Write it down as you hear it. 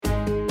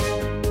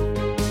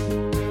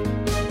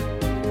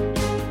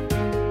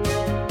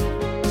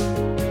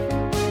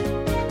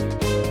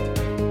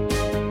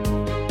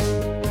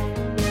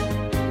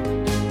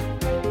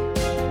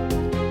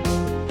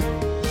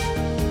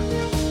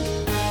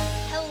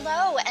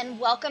and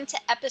welcome to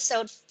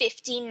episode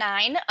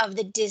 59 of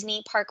the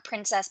Disney Park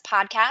Princess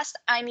podcast.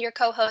 I'm your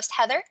co host,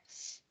 Heather.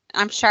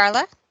 I'm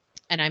Charla.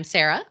 And I'm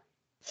Sarah.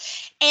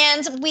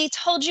 And we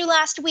told you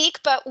last week,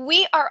 but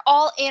we are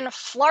all in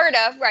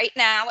Florida right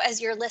now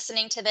as you're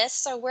listening to this.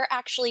 So we're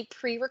actually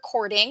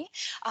pre-recording.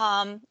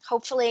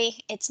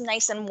 Hopefully it's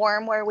nice and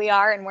warm where we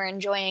are and we're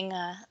enjoying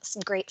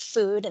some great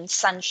food and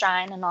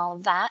sunshine and all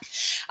of that.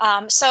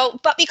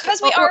 But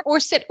because we are... Or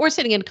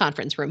sitting in a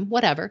conference room,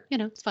 whatever,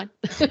 it's fine.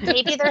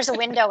 Maybe there's a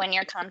window in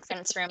your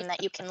conference room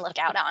that you can look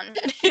out on.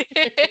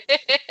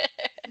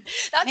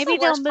 That's maybe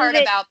the worst part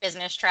about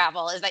business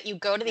travel is that you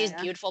go to these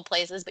beautiful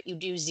places, but you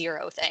do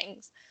zero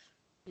things.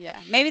 Yeah.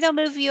 Maybe they'll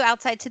move you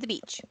outside to the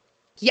beach.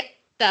 Yeah,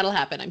 that'll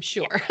happen, I'm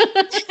sure.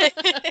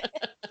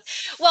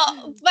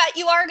 Well, but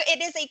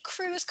it is a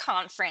cruise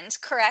conference,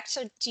 correct?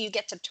 So do you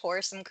get to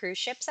tour some cruise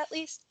ships at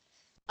least?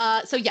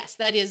 So yes,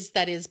 that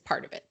is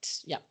part of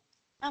it. Yep.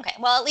 Okay.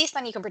 Well, at least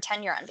then you can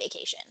pretend you're on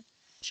vacation.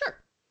 Sure.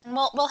 And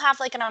we'll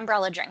have like an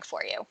umbrella drink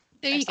for you.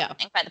 There you go.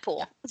 By the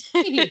pool.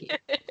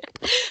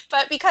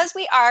 But because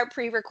we are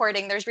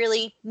pre-recording, there's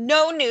really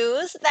no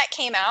news that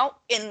came out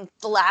in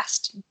the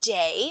last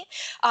day,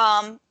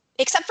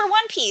 except for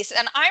one piece.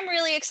 And I'm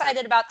really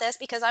excited about this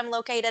because I'm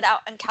located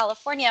out in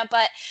California.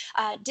 But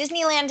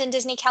Disneyland and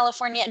Disney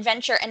California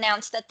Adventure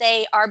announced that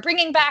they are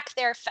bringing back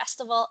their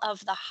Festival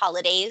of the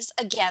Holidays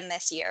again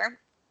this year.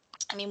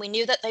 I mean, we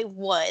knew that they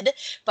would,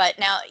 but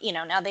now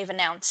they've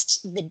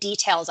announced the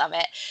details of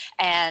it.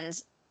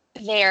 And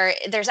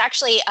there's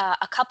actually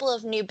a couple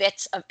of new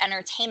bits of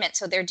entertainment.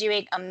 So they're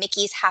doing a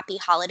Mickey's Happy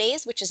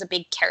Holidays, which is a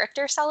big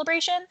character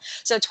celebration.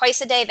 So twice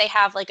a day they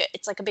have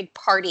it's like a big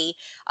party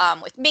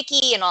with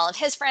Mickey and all of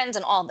his friends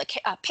and all the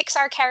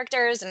Pixar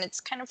characters. And it's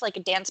kind of like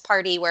a dance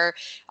party where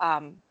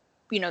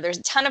there's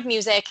a ton of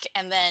music,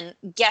 and then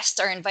guests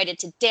are invited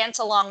to dance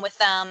along with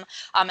them.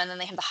 And then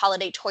they have the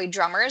holiday toy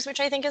drummers,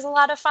 which I think is a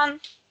lot of fun.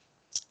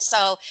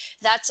 So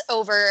that's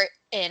over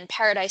in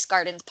Paradise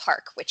Gardens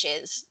Park, which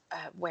is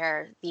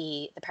where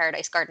the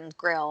Paradise Gardens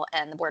Grill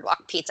and the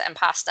Boardwalk Pizza and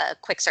Pasta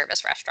quick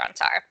service restaurants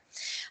are.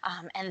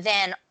 And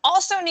then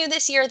also new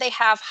this year, they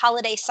have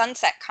Holiday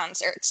Sunset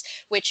Concerts,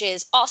 which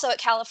is also at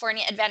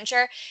California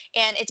Adventure.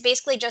 And it's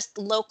basically just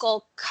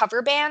local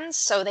cover bands.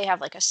 So they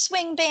have like a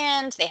swing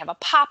band, they have a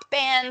pop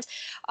band.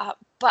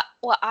 But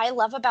what I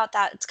love about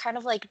that, it's kind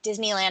of like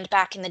Disneyland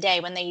back in the day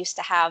when they used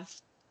to have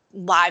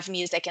live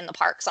music in the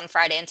parks on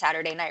Friday and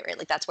Saturday night, right?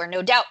 Like that's where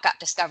No Doubt got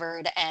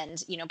discovered.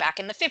 And,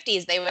 back in the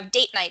 50s, they would have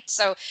date nights.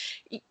 So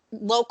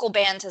local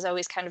bands has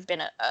always kind of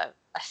been a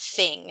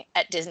thing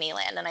at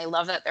Disneyland. And I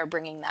love that they're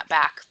bringing that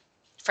back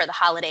for the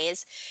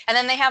holidays. And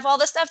then they have all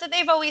the stuff that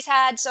they've always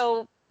had.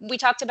 So we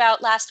talked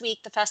about last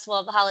week, the Festival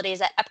of the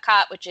Holidays at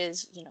Epcot, which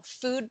is,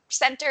 food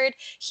centered.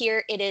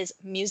 Here it is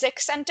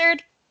music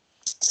centered.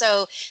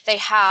 So they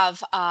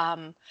have,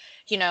 a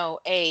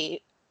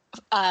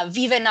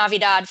Viva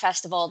Navidad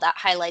festival that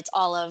highlights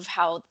all of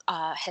how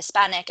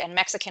Hispanic and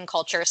Mexican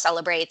culture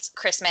celebrates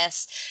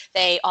Christmas.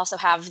 They also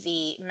have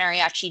the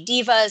mariachi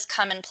divas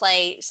come and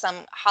play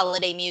some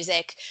holiday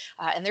music,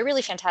 and they're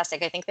really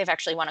fantastic. I think they've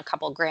actually won a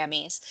couple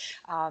Grammys.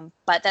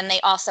 But then they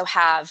also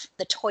have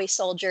the toy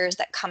soldiers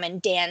that come and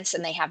dance,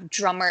 and they have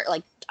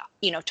toy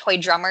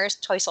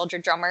soldier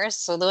drummers.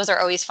 So those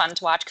are always fun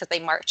to watch because they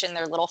march in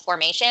their little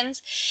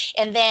formations.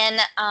 And then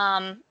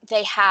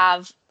they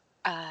have...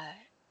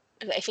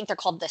 I think they're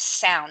called the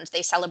Sound.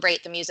 They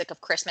celebrate the music of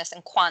Christmas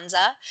and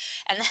Kwanzaa.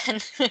 And then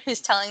I was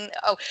telling,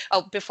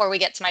 before we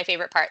get to my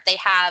favorite part, they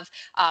have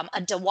a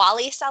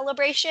Diwali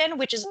celebration,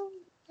 which is,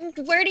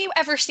 where do you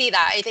ever see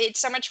that? It's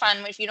so much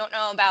fun. If you don't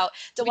know about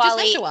Diwali. We just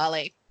had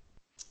Diwali.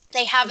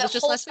 They have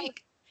just last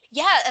week.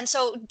 Yeah, and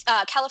so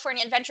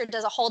California Adventure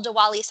does a whole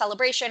Diwali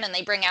celebration, and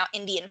they bring out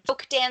Indian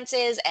folk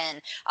dances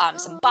and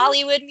some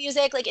Bollywood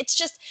music. Like, it's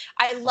just,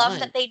 I love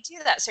that they do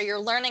that. So you're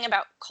learning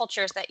about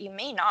cultures that you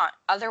may not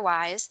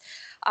otherwise.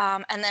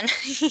 And then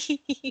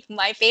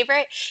my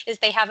favorite is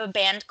they have a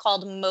band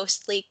called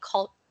Mostly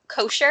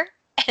Kosher,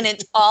 and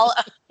it's all...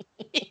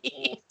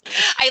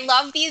 I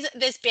love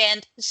this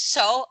band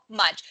so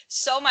much.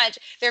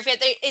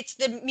 It's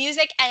the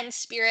music and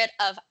spirit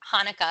of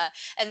Hanukkah.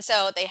 And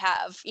so they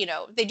have,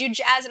 they do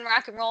jazz and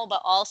rock and roll,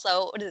 but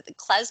also, what is it, the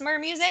klezmer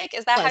music?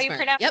 Is that how you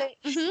pronounce it?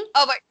 Mm-hmm.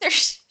 Oh, but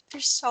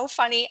they're so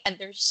funny and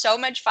they're so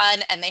much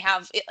fun, and they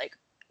have it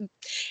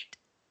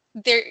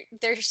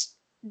they're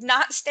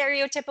not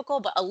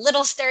stereotypical, but a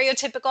little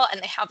stereotypical,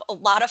 and they have a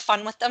lot of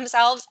fun with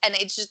themselves, and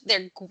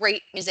they're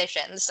great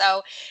musicians.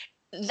 So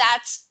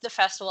that's the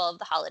Festival of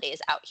the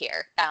Holidays out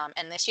here.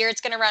 And this year it's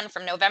going to run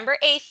from November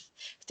 8th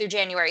through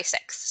January 6th.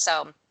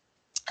 So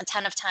a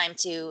ton of time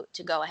to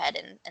go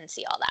ahead and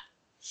see all that.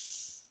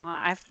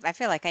 Well, I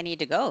feel like I need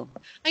to go.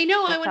 I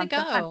know, I want to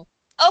go.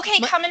 Okay,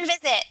 come and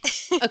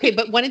visit. Okay,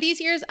 but one of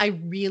these years, I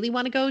really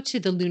want to go to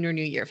the Lunar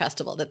New Year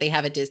festival that they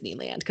have at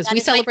Disneyland, because we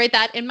celebrate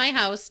that in my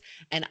house,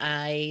 and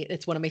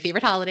it's one of my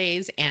favorite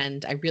holidays,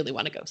 and I really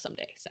want to go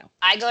someday. So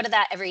I go to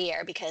that every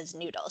year because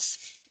noodles.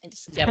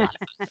 It's a lot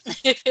of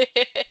fun.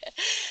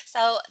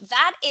 So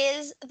that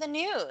is the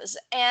news.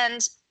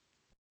 And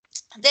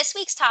This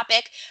week's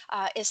topic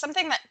is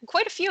something that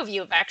quite a few of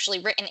you have actually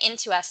written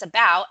into us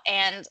about,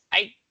 and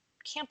I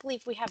can't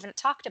believe we haven't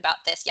talked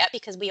about this yet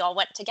because we all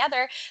went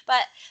together.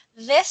 But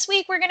this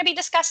week we're going to be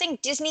discussing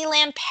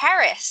Disneyland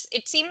Paris.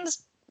 It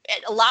seems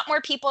a lot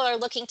more people are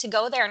looking to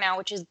go there now,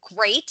 which is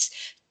great.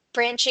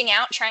 Branching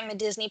out, trying the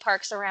Disney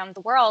parks around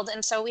the world.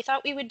 And so we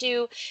thought we would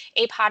do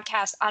a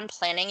podcast on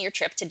planning your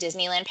trip to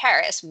Disneyland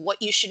Paris,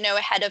 what you should know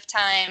ahead of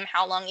time,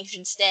 how long you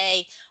should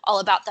stay, all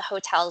about the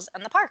hotels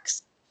and the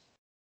parks.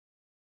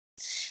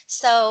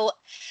 So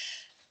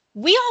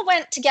we all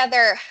went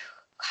together,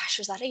 gosh,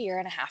 was that a year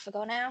and a half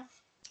ago now?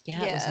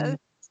 Yeah. Yeah.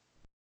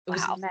 It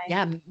was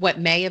Wow.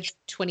 May of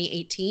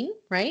 2018,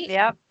 right?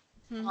 Yep.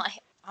 Well,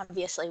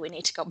 obviously we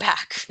need to go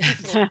back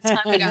a long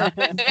time ago.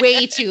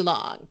 Way too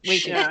long. Way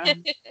too long.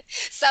 Yeah.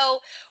 So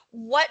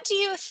what do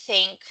you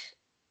think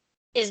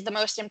is the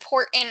most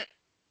important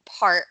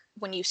part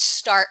when you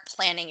start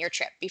planning your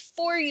trip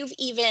before you've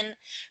even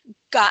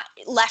got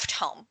left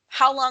home?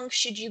 How long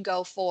should you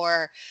go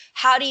for?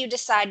 How do you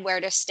decide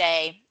where to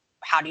stay?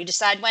 How do you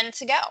decide when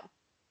to go?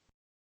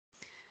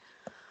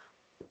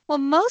 Well,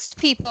 most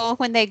people,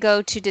 when they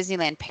go to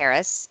Disneyland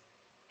Paris,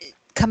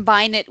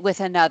 combine it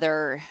with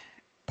another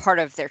part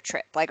of their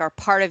trip, like are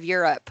part of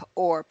Europe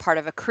or part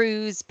of a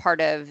cruise, part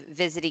of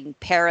visiting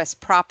Paris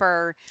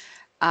proper,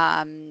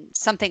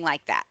 something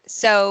like that.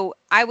 So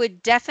I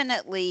would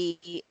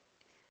definitely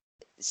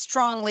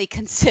strongly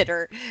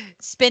consider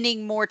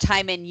spending more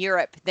time in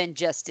Europe than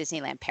just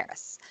Disneyland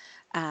Paris.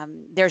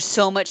 There's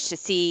so much to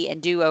see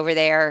and do over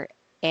there,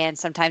 and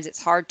sometimes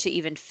it's hard to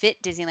even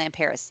fit Disneyland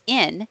Paris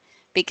in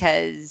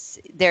because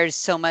there's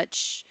so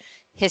much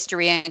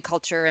history and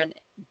culture and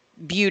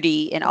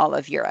beauty in all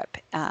of Europe.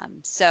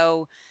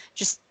 So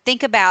just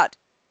think about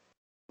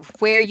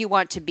where you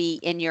want to be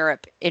in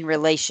Europe in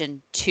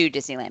relation to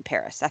Disneyland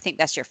Paris. I think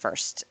that's your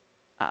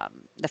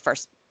the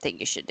first thing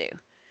you should do.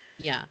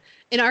 Yeah.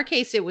 In our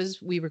case,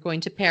 we were going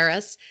to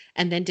Paris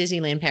and then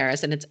Disneyland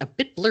Paris, and it's a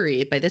bit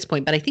blurry by this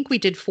point, but I think we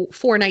did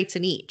four nights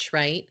in each,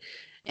 right?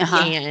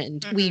 Uh-huh.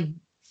 And we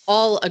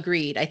all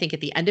agreed, I think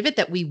at the end of it,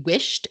 that we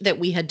wished that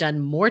we had done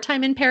more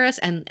time in Paris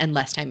and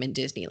less time in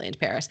Disneyland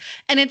Paris.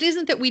 And it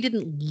isn't that we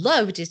didn't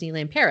love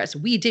Disneyland Paris.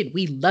 We did.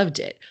 We loved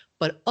it.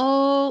 But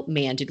oh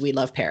man, did we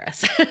love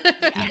Paris.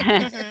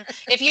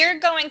 If you're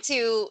going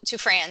to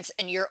France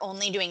and you're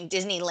only doing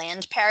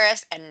Disneyland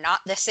Paris and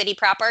not the city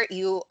proper,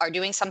 you are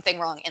doing something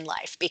wrong in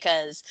life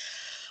because,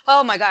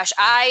 oh my gosh,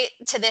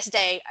 to this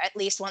day, at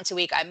least once a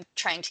week, I'm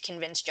trying to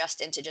convince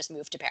Justin to just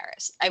move to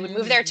Paris. I would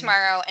move there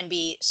tomorrow and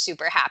be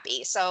super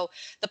happy. So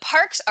the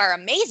parks are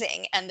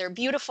amazing and they're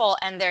beautiful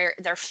and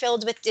they're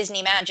filled with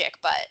Disney magic,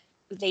 but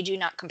they do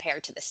not compare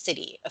to the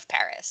city of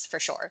Paris for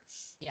sure.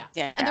 Yeah.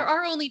 And there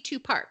are only 2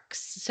 parks.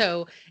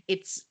 So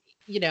it's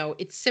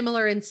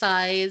similar in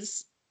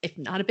size, if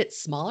not a bit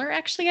smaller,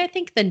 actually, I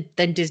think, than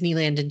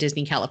Disneyland and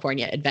Disney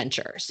California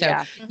Adventure.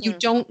 So you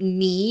don't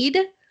need,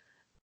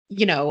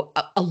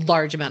 a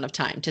large amount of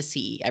time to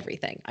see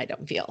everything, I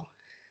don't feel.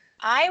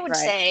 I would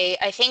say,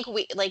 I think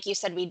we, like you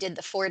said, we did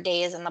the 4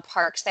 days in the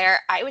parks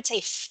there. I would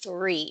say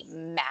 3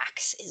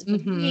 max is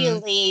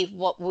really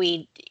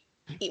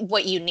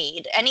what you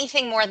need.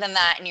 Anything more than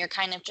that and you're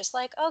kind of just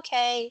like,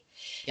 okay,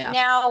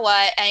 now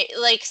what? And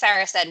like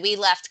Sarah said, we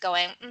left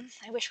going,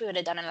 I wish we would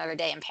have done another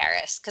day in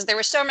Paris because there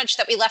was so much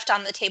that we left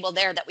on the table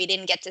there that we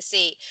didn't get to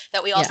see,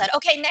 that we all said,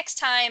 okay, next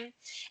time.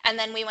 And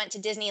then we went to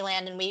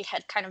Disneyland and we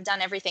had kind of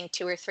done everything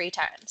 2 or 3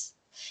 times.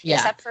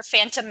 Except for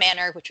Phantom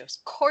Manor, which of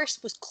course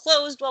was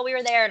closed while we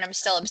were there, and I'm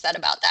still upset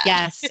about that.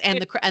 Yes, and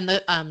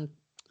the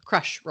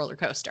Crush roller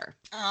coaster.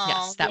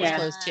 Yes, that was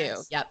closed too.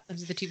 Yep,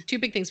 those are the two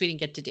big things we didn't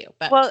get to do.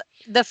 But well,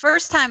 the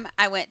first time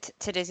I went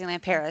to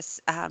Disneyland Paris,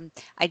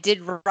 I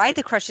did ride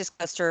the Crush's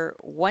coaster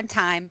one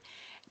time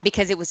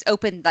because it was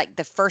open like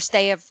the first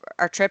day of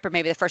our trip, or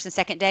maybe the first and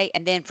second day,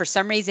 and then for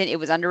some reason it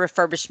was under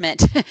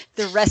refurbishment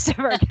the rest of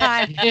our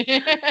time.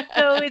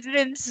 So it's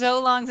been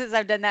so long since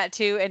I've done that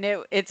too, and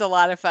it's a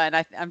lot of fun.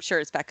 I'm sure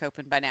it's back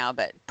open by now,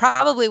 but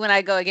probably when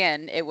I go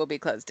again, it will be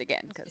closed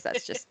again because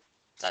that's just.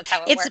 That's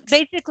how it's works.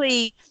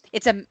 Basically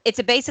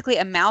it's basically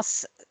a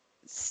mouse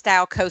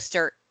style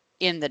coaster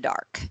in the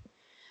dark.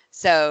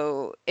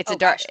 So it's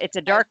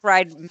a dark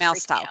ride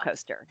mouse style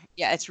coaster.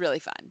 Yeah, it's really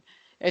fun.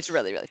 It's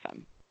really, really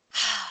fun.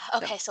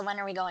 Okay, so when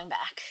are we going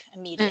back?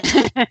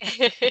 Immediately.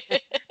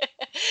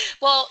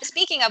 Well,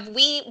 speaking of,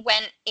 we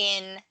went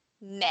in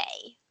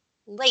May,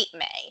 late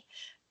May.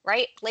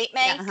 Right? Late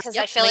May? Because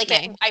I feel like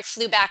I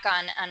flew back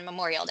on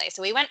Memorial Day.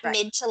 So we went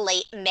mid to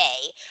late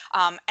May.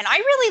 And I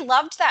really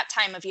loved that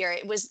time of year.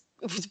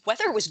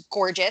 Weather was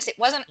gorgeous. It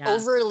wasn't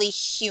overly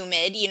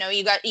humid.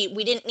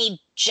 We didn't need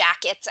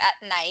jackets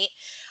at night.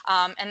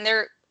 And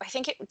I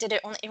think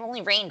it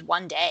only rained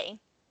one day.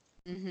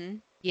 Mm-hmm.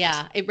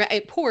 Yeah,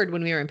 it poured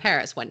when we were in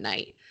Paris one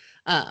night.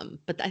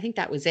 But I think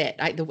that was it.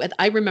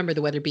 I remember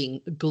the weather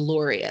being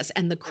glorious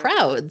and the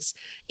crowds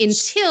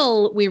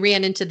until we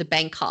ran into the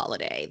bank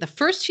holiday. The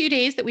first few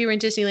days that we were in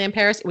Disneyland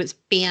Paris, it was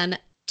fantastic.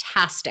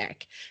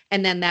 fantastic.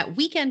 And then that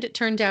weekend, it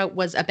turned out,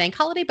 was a bank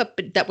holiday, but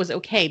that was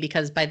okay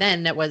because by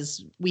then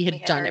we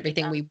had done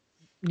everything we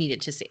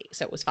needed to see.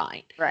 So it was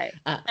fine. Right.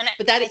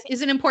 But that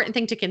is an important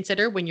thing to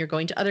consider when you're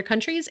going to other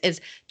countries, is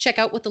check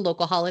out what the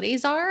local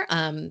holidays are,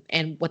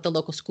 and what the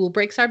local school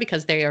breaks are,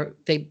 because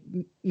they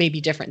may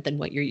be different than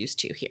what you're used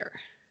to here.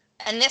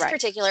 And this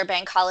particular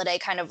bank holiday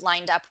kind of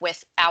lined up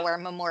with our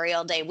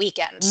Memorial Day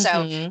weekend.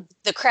 So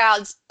the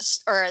crowds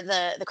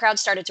the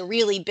crowds started to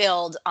really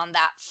build on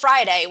that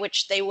Friday,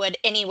 which they would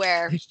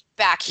anywhere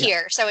back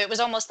here. So it was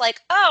almost like,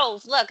 oh,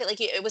 look,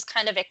 like it was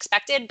kind of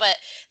expected. But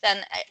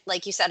then,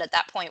 like you said, at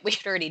that point, we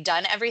had already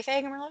done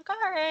everything. And we're like,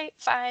 all right,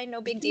 fine,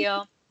 no big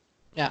deal.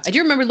 Yeah, I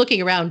do remember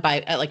looking around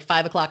at like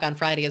 5 o'clock on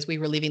Friday as we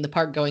were leaving the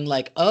park, going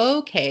like,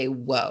 okay,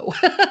 whoa.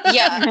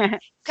 Yeah.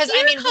 Because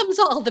Here comes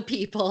all the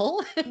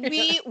people.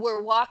 We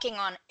were walking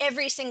on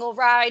every single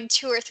ride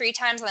 2 or 3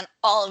 times, and then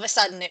all of a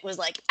sudden it was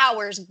like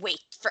hours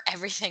wait for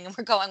everything. And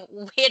we're going,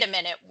 wait a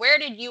minute, where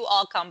did you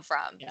all come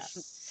from? Yeah.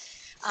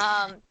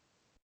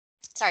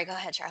 Sorry, go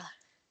ahead, Charlotte.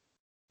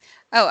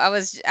 Oh, I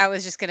was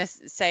just gonna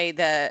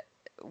say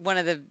one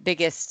of the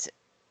biggest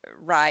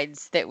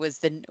rides that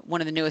was one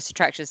of the newest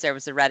attractions there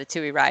was the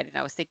Ratatouille ride, and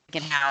I was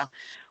thinking how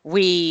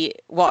we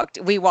walked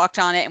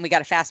on it, and we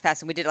got a fast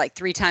pass, and we did it like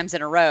 3 times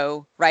in a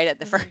row right at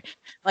the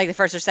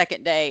first or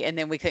second day, and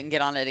then we couldn't get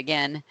on it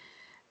again.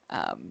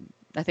 I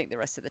think the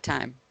rest of the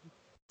time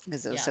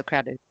because it was so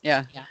crowded.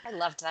 Yeah. I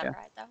loved that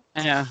ride though.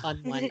 I know.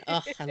 Fun one.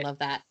 Oh, I love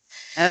that.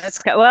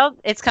 Well,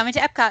 it's coming to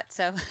Epcot,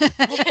 so.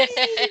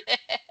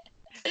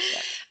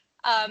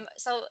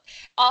 So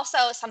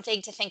also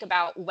something to think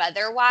about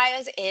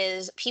weather-wise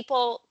is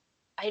people,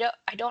 I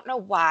don't know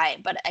why,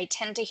 but I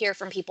tend to hear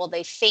from people,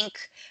 they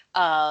think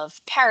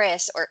of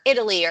Paris or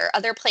Italy or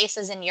other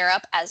places in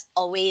Europe as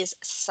always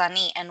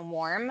sunny and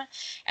warm,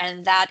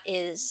 and that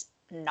is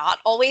not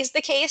always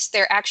the case.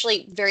 They're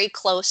actually very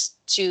close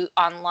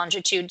on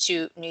longitude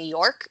to New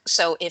York.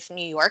 So if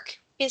New York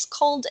is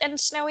cold and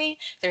snowy,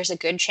 there's a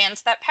good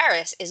chance that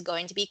Paris is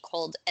going to be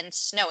cold and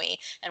snowy.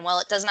 And while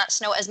it does not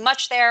snow as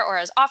much there or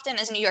as often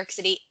as New York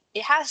City,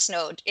 it has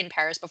snowed in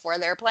Paris before.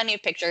 There are plenty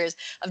of pictures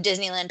of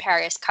Disneyland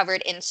Paris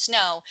covered in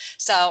snow.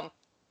 So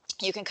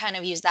you can kind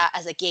of use that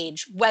as a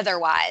gauge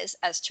weather-wise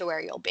as to where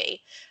you'll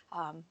be.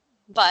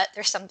 But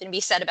there's something to be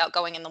said about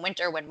going in the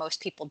winter when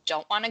most people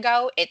don't want to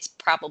go. It's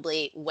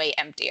probably way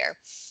emptier.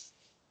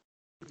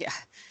 Yeah.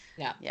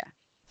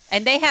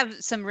 And they have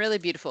some really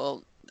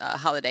beautiful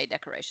holiday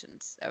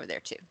decorations over there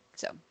too.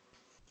 So.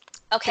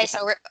 Okay,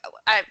 so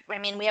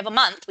we have a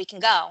month. We can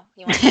go.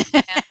 You want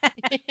to?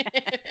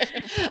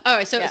 All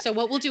right. So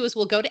what we'll do is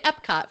we'll go to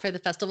Epcot for the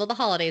Festival of the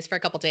Holidays for a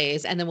couple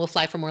days, and then we'll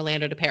fly from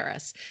Orlando to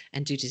Paris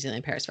and do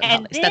Disneyland Paris for the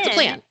holidays. That's the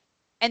plan.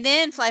 And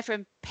then fly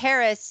from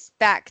Paris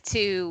back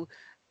to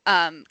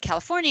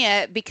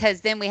California,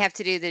 because then we have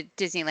to do the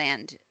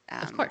Disneyland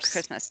of course.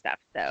 Christmas stuff.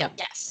 So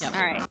yes. All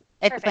right.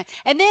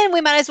 And then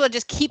we might as well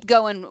just keep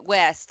going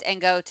west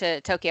and go to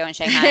Tokyo and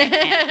Shanghai.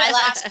 My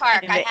last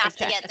park. I have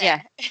to get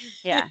there.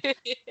 Yeah.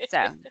 So,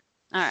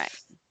 all right.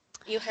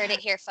 You heard it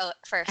here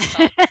first,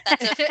 folks.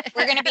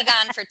 We're going to be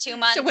gone for 2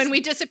 months. So when we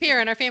disappear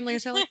and our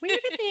families are like, where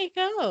did they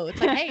go? It's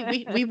like,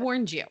 hey, we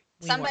warned you.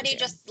 Somebody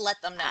just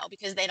let them know,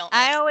 because they don't.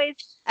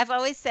 I've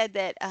always said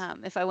that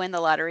if I win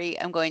the lottery,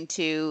 I'm going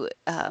to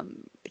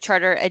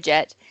charter a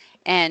jet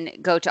and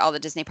go to all the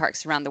Disney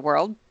parks around the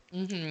world.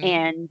 Mm-hmm.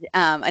 And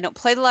I don't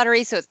play the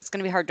lottery, so it's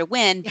going to be hard to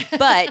win.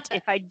 But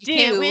if I do, you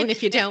can't win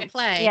if you don't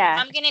play. Yeah.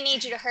 I'm going to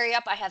need you to hurry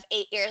up. I have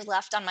 8 years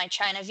left on my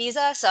China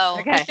visa, so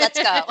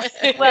let's go.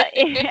 Well,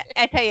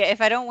 I tell you, if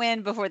I don't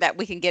win before that,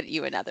 we can get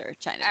you another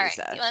China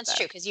visa. Well, that's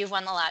true, because you've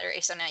won the lottery,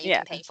 so now you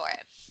can pay for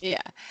it.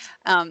 Yeah.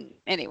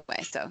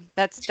 Anyway, so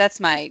that's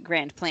my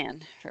grand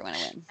plan for when I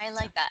win. I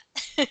like that.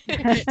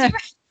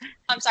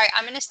 I'm sorry,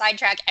 I'm going to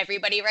sidetrack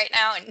everybody right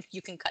now, and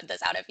you can cut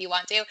this out if you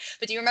want to.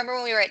 But do you remember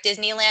when we were at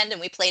Disneyland and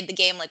we played the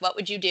game, like, what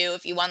would you do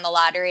if you won the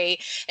lottery?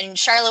 And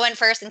Charlotte went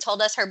first and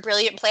told us her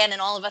brilliant plan,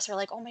 and all of us are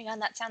like, oh my God,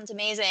 that sounds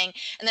amazing.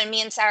 And then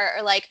me and Sarah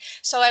are like,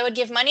 so I would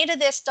give money to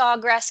this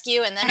dog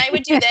rescue, and then I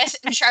would do this.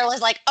 And Charlotte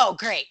was like, oh,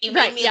 great. You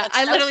made me look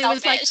I so literally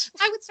selfish. was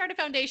like, I would start a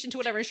foundation to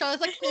whatever. And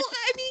Charlotte's like, well,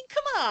 I mean,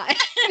 come on.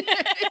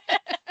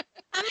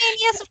 I mean,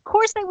 yes, of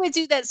course I would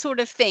do that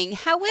sort of thing.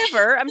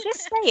 However, I'm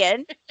just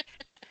saying,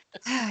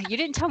 you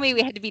didn't tell me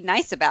we had to be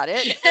nice about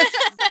it.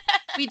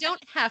 We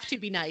don't have to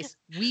be nice.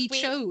 We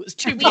chose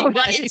to be nice. We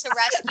nice. wanted to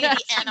rescue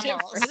the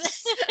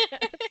animals.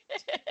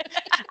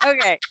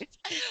 Okay.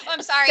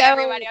 I'm sorry,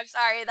 everybody. I'm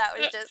sorry. That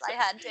was just, I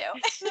had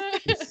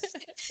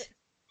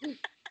to.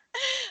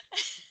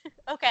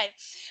 Okay.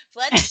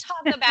 Let's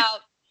talk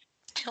about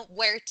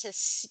where to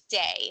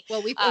stay.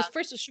 Well,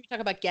 first, should we talk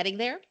about getting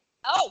there?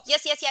 Oh,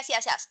 yes.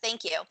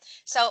 Thank you.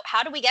 So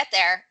how do we get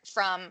there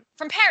from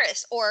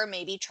Paris, or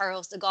maybe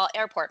Charles de Gaulle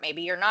Airport?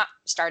 Maybe you're not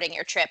starting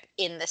your trip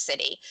in the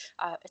city.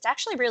 It's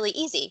actually really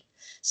easy.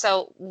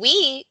 So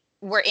we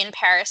were in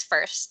Paris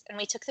first, and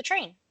we took the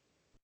train.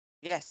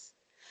 Yes.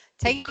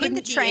 Taking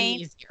the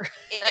train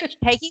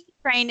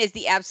is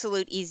the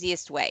absolute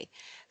easiest way,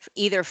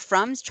 either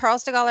from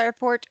Charles de Gaulle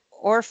Airport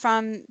or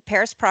from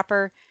Paris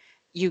proper,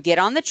 you get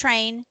on the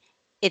train.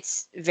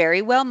 It's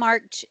very well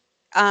marked.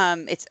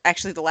 It's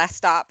actually the last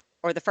stop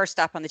or the first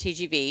stop on the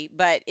TGV,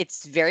 but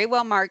it's very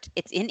well marked.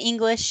 It's in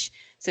English,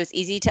 so it's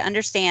easy to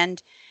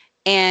understand.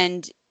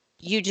 And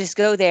you just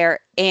go there,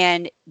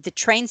 and the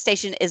train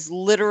station is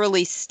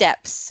literally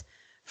steps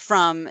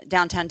from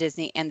downtown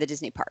Disney and the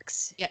Disney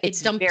parks. Yeah,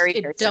 It's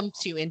it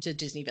dumps you into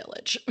Disney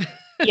Village.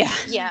 Yeah.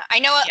 Yeah, I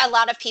know a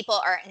lot of people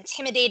are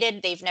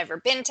intimidated. They've never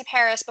been to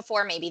Paris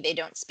before. Maybe they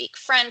don't speak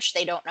French.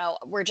 They don't know.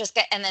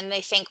 And then they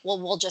think, well,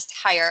 we'll just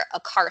hire a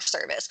car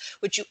service,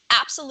 which you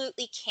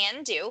absolutely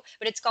can do,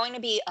 but it's going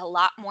to be a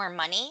lot more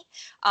money.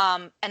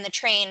 And the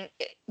train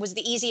was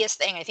the easiest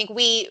thing. I think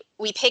we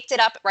picked it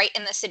up right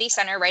in the city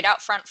center, right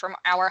out front from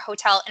our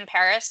hotel in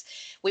Paris.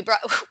 We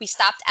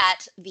stopped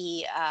at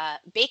the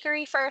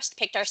bakery first,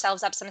 picked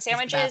ourselves up some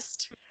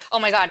sandwiches. Oh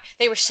my God,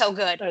 they were so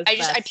good.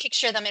 I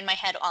picture them in my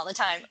head all the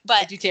time.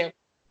 But I do too.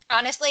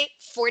 Honestly,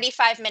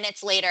 45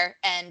 minutes later,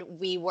 and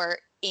we were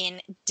in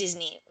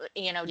Disney,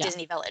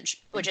 Disney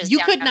Village, which is you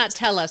could not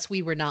tell us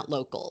we were not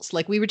locals.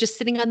 Like we were just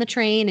sitting on the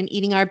train and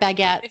eating our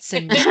baguettes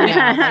and we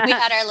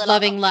had our little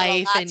loving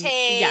life lattes.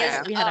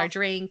 and we had our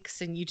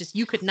drinks, and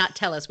you could not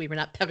tell us we were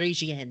not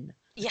Parisian.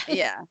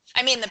 Yeah.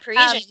 I mean, the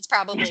Parisians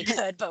probably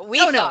could, but we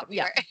thought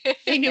we were.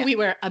 They knew we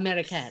were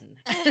American.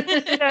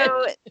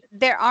 So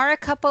there are a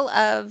couple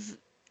of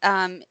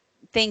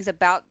things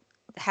about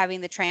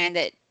having the train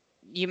that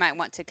you might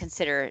want to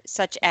consider,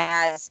 such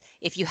as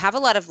if you have a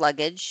lot of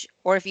luggage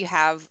or if you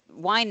have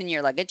wine in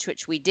your luggage,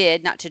 which we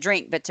did, not to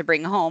drink, but to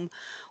bring home,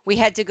 we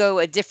had to go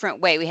a different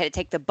way. We had to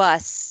take the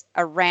bus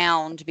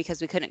around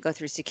because we couldn't go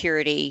through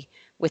security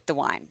with the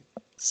wine.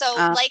 So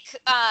like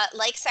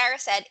Sarah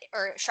said,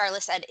 or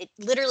Charlotte said, it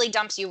literally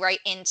dumps you right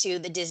into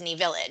the Disney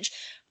Village.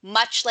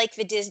 Much like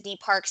the Disney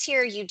parks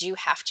here, you do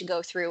have to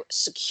go through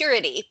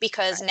security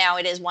because now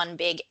it is one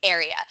big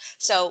area.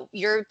 So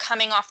you're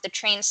coming off the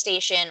train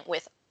station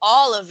with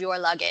all of your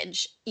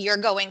luggage. You're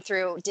going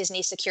through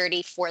Disney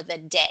security for the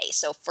day.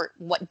 So for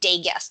what day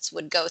guests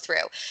would go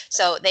through.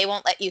 So they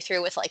won't let you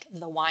through with like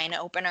the wine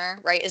opener,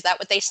 right? Is that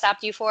what they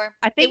stopped you for?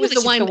 I think it was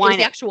the wine,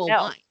 the actual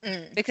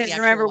wine. Because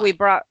remember, we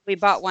bought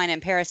wine in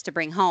Paris to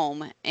bring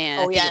home,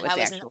 and I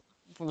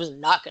was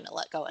not going to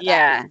let go of that.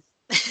 Yeah.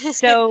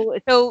 So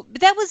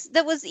but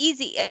that was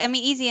easy. I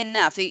mean, easy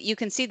enough. You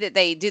can see that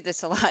they do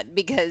this a lot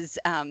because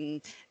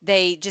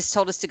they just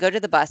told us to go to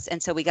the bus,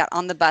 and so we got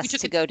on the bus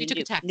to go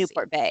to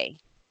Newport Bay.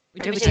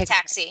 We took a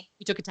taxi.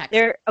 We took a taxi.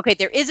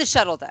 There is a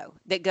shuttle though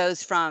that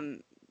goes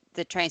from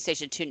the train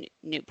station to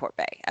Newport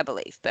Bay, I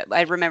believe. But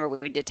I remember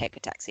we did take a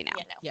taxi now.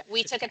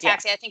 We took a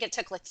taxi. I think it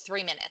took like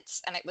 3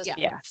 minutes, and it was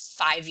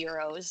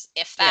 €5,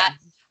 if that.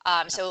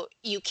 So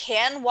you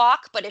can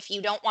walk, but if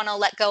you don't want to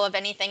let go of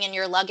anything in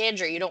your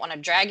luggage or you don't want to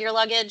drag your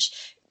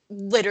luggage,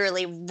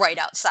 literally right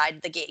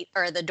outside the gate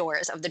or the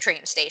doors of the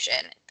train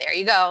station, there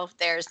you go.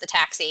 There's the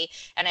taxi,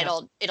 and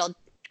it'll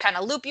kind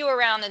of loop you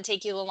around and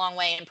take you a long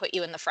way and put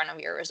you in the front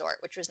of your resort,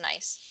 which was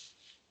nice.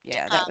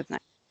 Yeah, that was nice.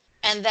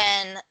 And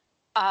then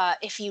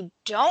if you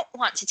don't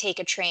want to take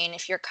a train,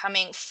 if you're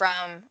coming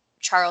from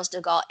Charles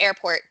de Gaulle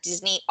Airport,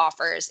 Disney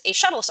offers a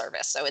shuttle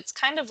service. So it's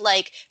kind of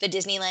like the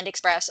Disneyland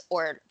Express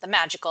or the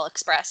Magical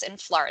Express in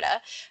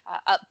Florida,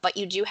 but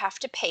you do have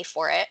to pay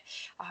for it.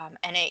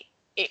 And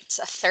it's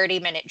a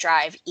 30-minute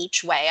drive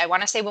each way. I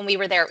want to say when we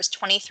were there, it was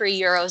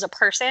 €23 a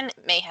person.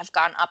 It may have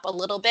gone up a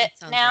little bit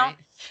now.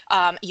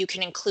 Right. You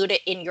can include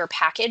it in your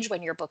package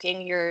when you're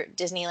booking your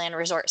Disneyland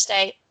resort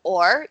stay,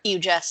 or you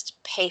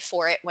just pay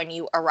for it when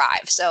you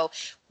arrive. So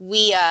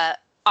we at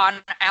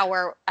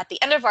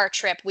the end of our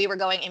trip, we were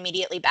going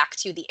immediately back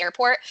to the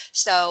airport.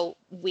 So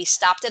we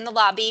stopped in the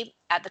lobby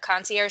at the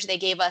concierge. They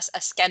gave us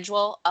a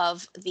schedule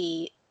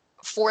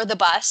for the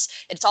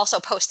bus. It's also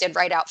posted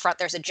right out front.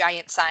 There's a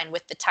giant sign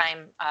with the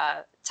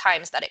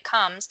times that it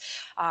comes.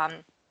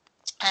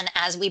 And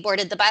as we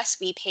boarded the bus,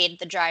 we paid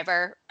the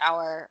driver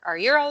our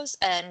euros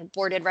and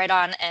boarded right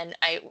on. And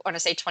I want to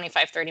say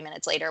 25-30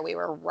 minutes later, we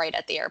were right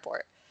at the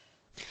airport.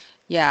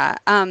 Yeah.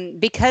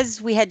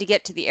 Because we had to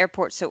get to the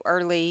airport so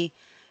early,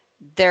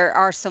 there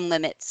are some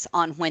limits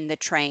on when the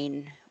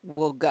train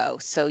will go.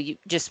 So you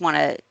just want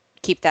to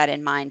keep that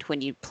in mind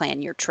when you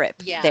plan your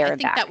trip. Yeah, there I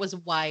and think back. That was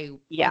why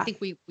I think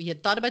we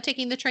had thought about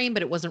taking the train,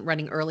 but it wasn't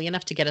running early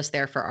enough to get us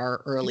there for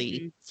our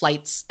early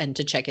flights and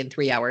to check in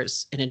 3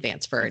 hours in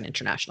advance for an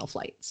international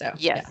flight. So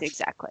yes,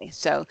 exactly.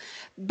 So,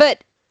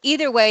 but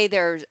either way,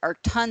 there are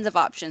tons of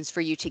options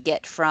for you to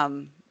get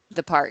from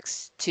the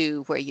parks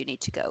to where you need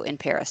to go in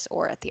Paris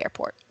or at the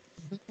airport.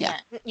 Yeah.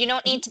 You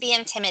don't need to be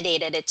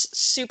intimidated. It's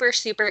super,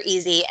 super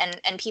easy.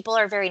 And people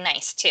are very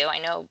nice too. I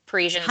know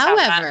Parisians.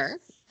 However,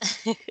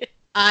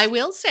 I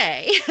will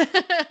say,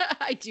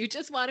 I do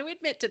just want to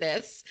admit to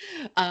this.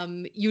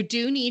 You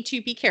do need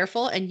to be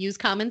careful and use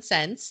common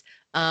sense.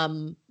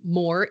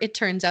 more, it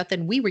turns out,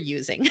 than we were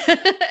using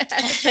at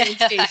the train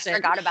station. I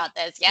forgot about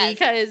this. Yes.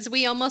 Because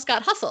we almost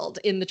got hustled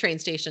in the train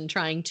station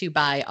trying to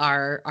buy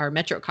our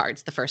Metro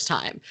cards the first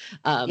time.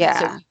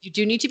 So you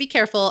do need to be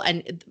careful.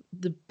 And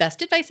the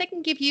best advice I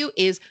can give you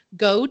is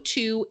go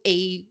to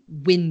a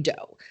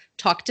window.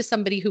 Talk to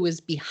somebody who is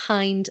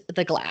behind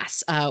the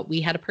glass.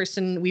 We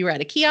were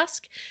at a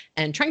kiosk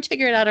and trying to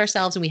figure it out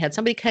ourselves. And we had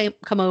somebody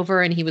come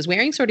over, and he was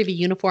wearing sort of a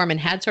uniform and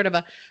had sort of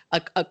a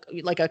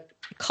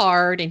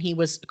card, and he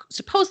was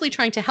supposedly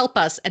trying to help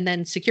us. And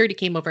then security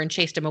came over and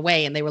chased him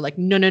away. And they were like,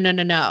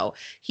 no.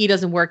 He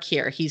doesn't work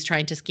here. He's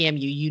trying to scam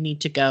you. You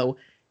need to go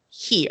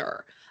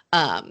here.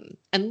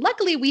 And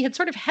luckily we had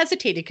sort of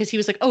hesitated because he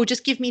was like, oh,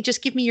 just give me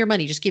your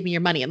money. Just give me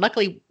your money. And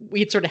luckily we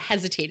had sort of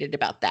hesitated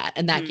about that.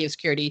 And that gave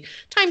security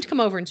time to come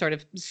over and sort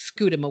of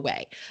scoot him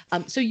away.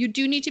 So you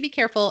do need to be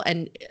careful.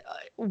 And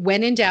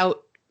when in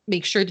doubt,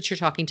 make sure that you're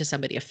talking to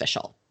somebody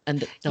official,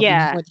 and they'll be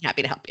more than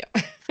happy to help you.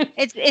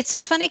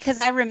 It's funny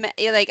because I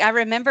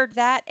remembered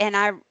that, and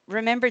I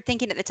remembered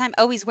thinking at the time,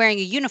 oh, he's wearing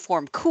a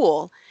uniform,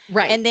 cool,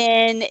 right? And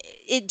then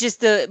it just,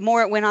 the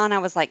more it went on, I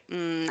was like,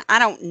 I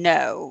don't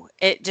know.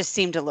 It just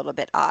seemed a little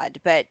bit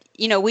odd, but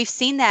we've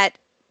seen that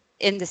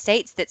in the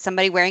States, that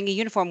somebody wearing a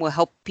uniform will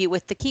help you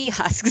with the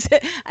kiosks.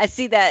 I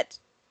see that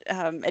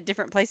at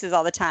different places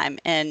all the time,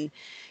 and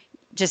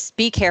just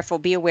be careful,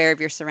 be aware of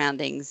your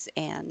surroundings.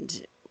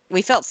 And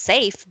we felt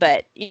safe,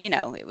 but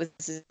it was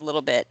a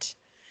little bit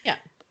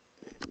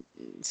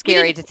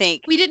scary to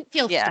think. We didn't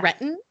feel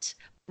threatened,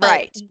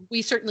 right?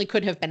 We certainly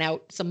could have been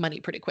out some money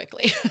pretty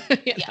quickly.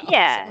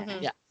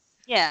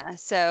 Yeah.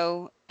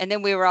 So, and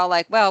then we were all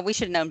like, well, we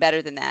should have known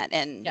better than that.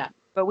 And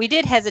but we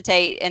did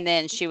hesitate. And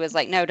then she was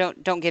like, no,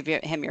 don't give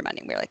him your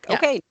money. We were like,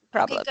 okay, no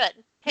problem. Okay,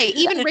 good. Hey,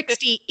 even Rick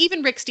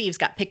Steves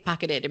got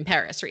pickpocketed in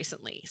Paris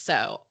recently,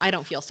 so I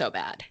don't feel so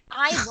bad.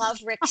 I love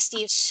Rick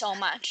Steves so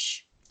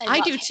much. I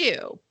do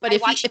too. But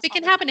if it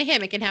can happen to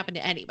him, it can happen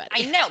to anybody.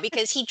 I know,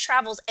 because he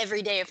travels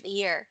every day of the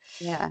year.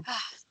 Yeah.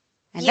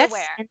 And that's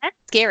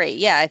scary.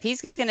 Yeah. If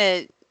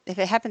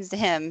it happens to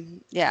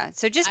him,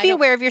 so just be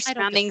aware of your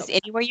surroundings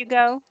anywhere you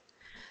go.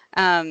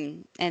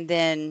 And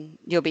then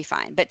you'll be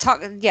fine. But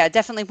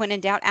definitely when in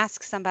doubt,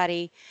 ask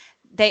somebody.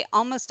 They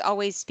almost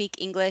always speak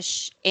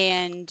English,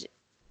 and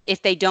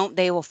if they don't,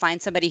 they will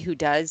find somebody who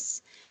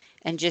does,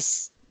 and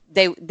just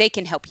they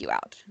can help you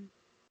out.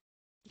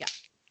 Yeah.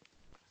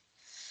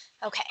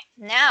 Okay,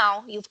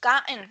 now you've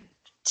gotten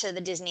to the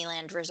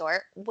Disneyland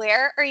Resort.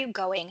 Where are you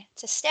going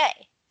to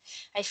stay?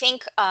 I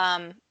think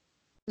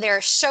there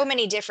are so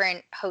many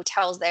different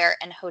hotels there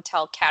and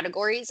hotel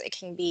categories. It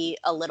can be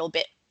a little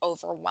bit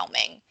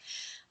overwhelming.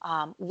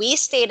 We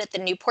stayed at the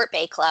Newport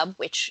Bay Club,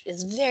 which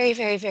is very,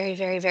 very, very,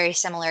 very, very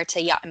similar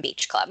to Yacht and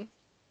Beach Club.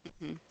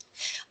 Mm-hmm.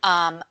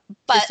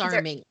 But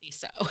disarmingly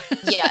so.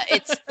 Yeah,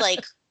 it's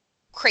like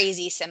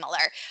crazy similar.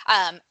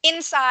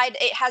 Inside,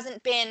 it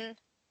hasn't been,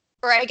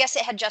 or I guess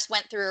it had just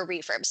went through a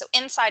refurb. So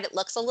inside it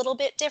looks a little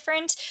bit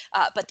different,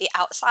 but the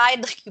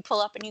outside, like you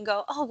pull up and you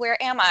go, oh,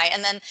 where am I?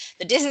 And then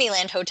the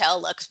Disneyland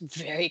Hotel looks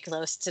very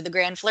close to the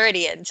Grand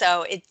Floridian.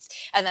 So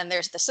and then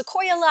there's the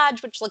Sequoia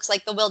Lodge, which looks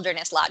like the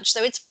Wilderness Lodge.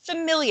 So it's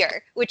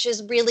familiar, which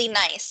is really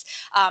nice.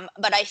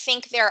 But I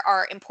think there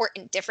are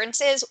important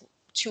differences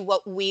to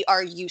what we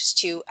are used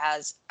to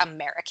as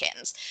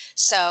Americans.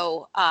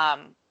 So,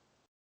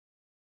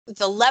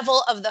 the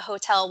level of the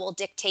hotel will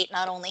dictate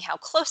not only how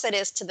close it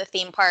is to the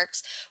theme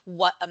parks,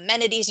 what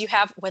amenities you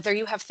have, whether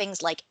you have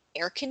things like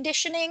air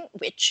conditioning,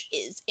 which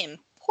is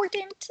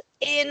important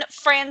in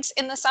France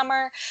in the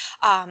summer.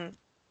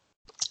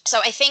 So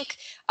I think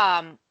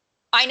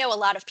I know a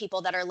lot of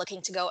people that are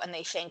looking to go and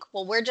they think,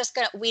 well,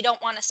 we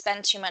don't want to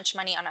spend too much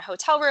money on a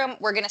hotel room.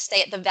 We're going to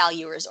stay at the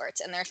value resorts.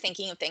 And they're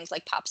thinking of things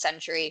like Pop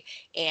Century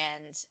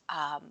and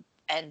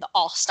the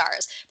All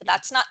Stars, but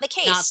that's not the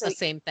case. Not the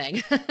same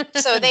thing.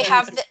 So they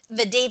have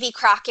the Davy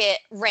Crockett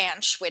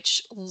Ranch,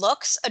 which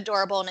looks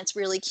adorable and it's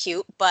really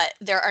cute, but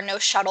there are no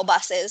shuttle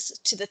buses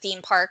to the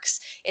theme parks.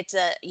 It's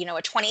a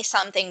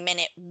 20-something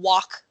minute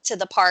walk to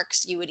the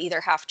parks. You would either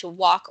have to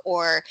walk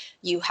or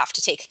you have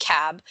to take a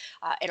cab.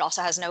 It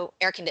also has no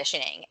air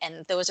conditioning,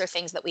 and those are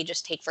things that we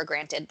just take for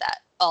granted that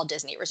all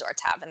Disney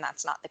resorts have, and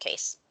that's not the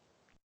case.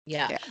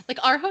 Yeah.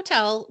 Like our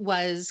hotel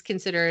was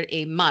considered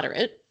a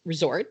moderate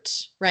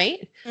resort,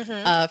 right?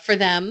 Mm-hmm. For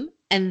them.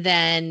 And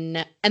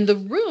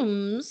the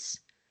rooms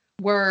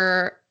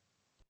were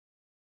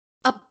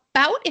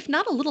about, if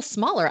not a little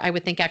smaller, I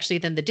would think actually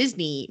than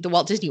the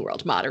Walt Disney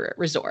World moderate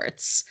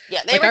resorts.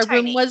 Yeah, they were our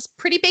tiny. room was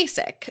pretty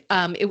basic.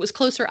 It was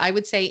closer, I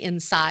would say,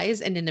 in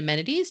size and in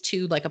amenities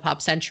to like a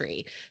Pop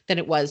Century than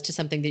it was to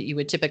something that you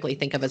would typically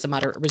think of as a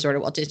moderate resort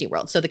at Walt Disney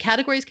World. So the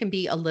categories can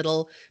be a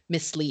little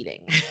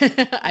misleading,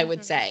 I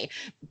would say.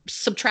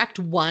 Subtract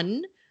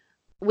one,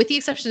 with the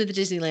exception of the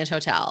Disneyland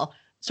Hotel,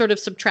 sort of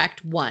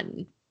subtract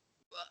one.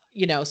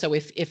 So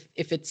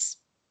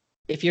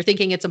if you're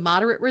thinking it's a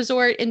moderate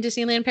resort in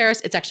Disneyland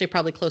Paris, it's actually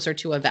probably closer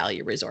to a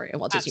value resort in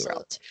Walt Disney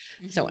World,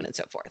 so on and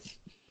so forth.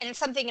 And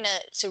something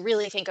to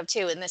really think of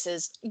too, and this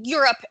is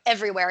Europe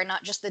everywhere,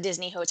 not just the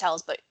Disney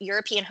hotels, but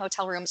European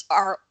hotel rooms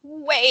are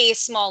way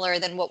smaller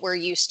than what we're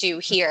used to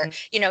here.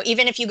 Mhm. You know,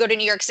 even if you go to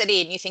New York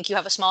City and you think you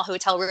have a small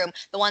hotel room,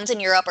 the ones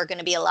in Europe are going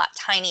to be a lot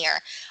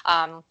tinier.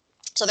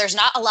 So there's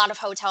not a lot of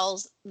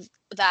hotels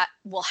that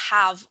will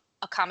have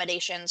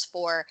accommodations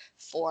for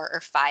 4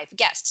 or 5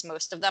 guests.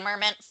 Most of them are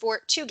meant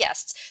for 2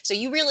 guests. So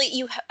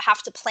you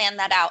have to plan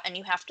that out, and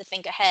you have to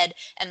think ahead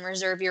and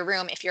reserve your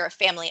room. If you're a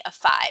family of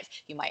 5,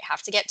 you might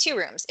have to get 2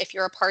 rooms. If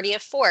you're a party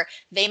of 4,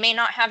 they may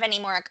not have any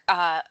more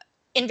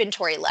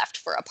inventory left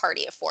for a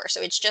party of 4. So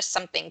it's just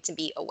something to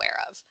be aware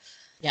of.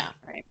 Yeah.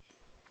 Right.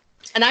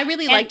 And I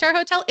really liked our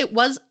hotel. It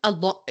was a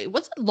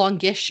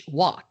longish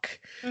walk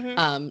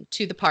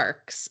to the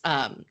parks.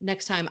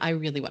 Next time, I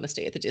really want to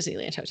stay at the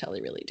Disneyland Hotel. I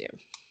really do.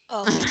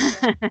 Oh,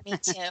 me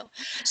too.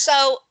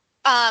 So,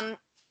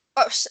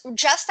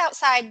 just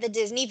outside the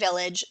Disney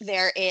Village,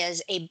 there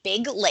is a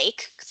big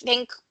lake.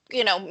 Think,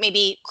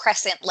 maybe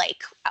Crescent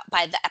Lake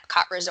by the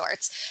Epcot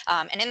resorts.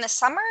 And in the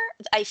summer,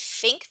 I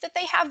think that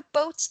they have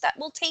boats that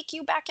will take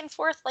you back and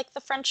forth, like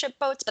the Friendship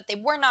boats, but they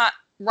were not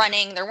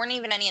running. There weren't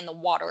even any in the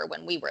water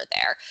when we were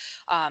there.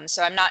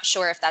 So I'm not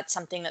sure if that's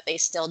something that they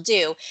still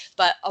do.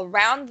 But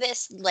around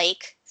this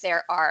lake,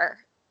 there are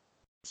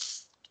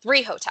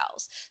 3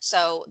 hotels.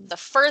 So the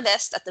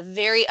furthest at the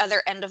very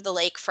other end of the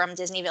lake from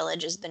Disney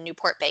Village is the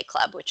Newport Bay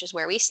Club, which is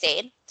where we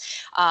stayed.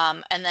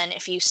 And then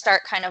if you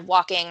start kind of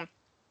walking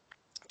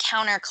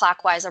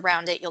counterclockwise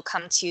around it, you'll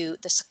come to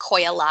the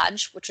Sequoia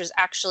Lodge, which was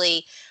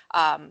actually,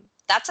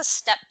 that's a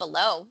step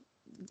below.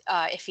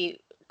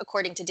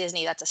 According to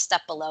Disney, that's a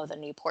step below the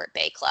Newport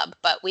Bay Club.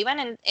 But we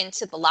went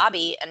into the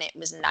lobby and it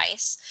was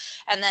nice.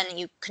 And then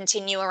you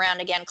continue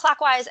around again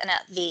clockwise, and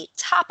at the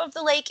top of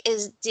the lake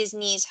is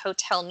Disney's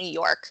Hotel New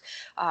York,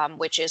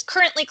 which is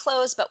currently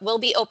closed but will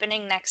be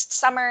opening next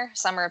summer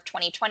of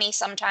 2020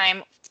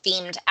 sometime,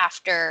 themed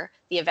after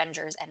the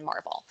Avengers and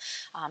Marvel.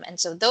 And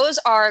so those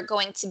are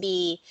going to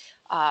be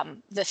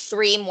the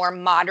 3 more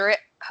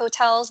moderate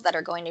hotels that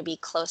are going to be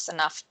close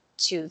enough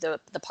to the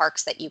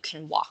parks that you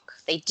can walk.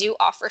 They do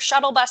offer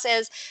shuttle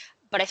buses,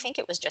 but I think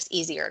it was just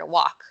easier to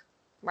walk,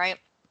 right?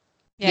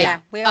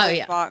 Yeah. We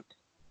always walked.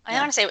 I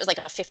want to say it was like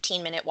a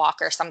 15-minute walk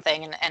or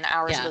something, and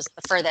ours was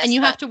the furthest. And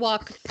you have to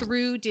walk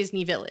through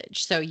Disney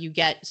Village. So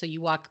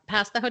you walk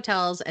past the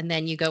hotels, and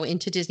then you go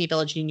into Disney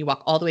Village, and you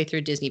walk all the way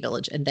through Disney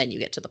Village, and then you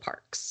get to the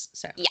parks.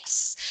 So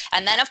yes.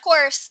 And then, of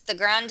course, the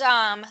Grand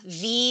Dame,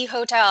 the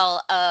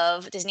hotel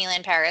of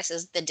Disneyland Paris,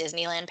 is the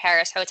Disneyland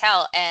Paris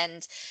Hotel.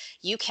 And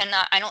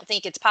I don't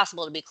think it's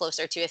possible to be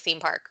closer to a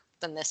theme park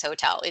than this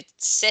hotel. It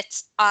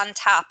sits on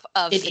top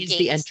of the gate. It is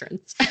the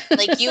entrance.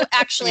 Like, you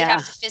actually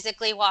have to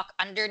physically walk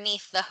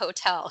underneath the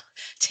hotel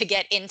to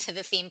get into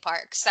the theme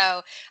park.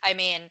 So, I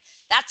mean,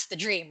 that's the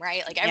dream,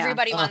 right? Like,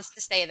 everybody wants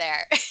to stay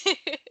there.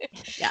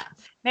 Yeah.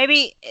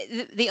 Maybe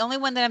the only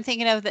one that I'm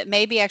thinking of that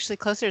may be actually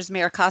closer is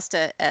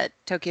Miracosta at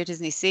Tokyo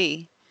Disney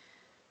Sea,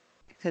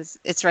 because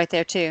it's right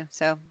there too.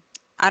 So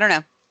I don't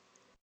know.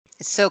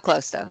 It's so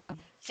close though.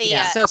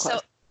 So close. So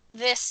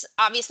this,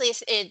 obviously,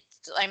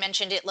 I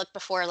mentioned it looked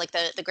before like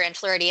the Grand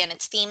Floridian.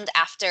 It's themed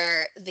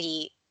after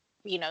the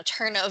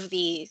turn of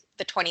the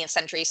 20th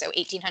century, so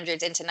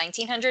 1800s into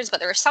 1900s. But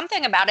there was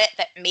something about it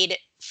that made it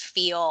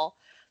feel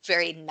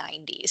very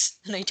 90s,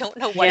 and I don't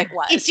know what it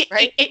was.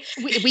 Right?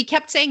 We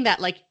kept saying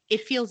that, like,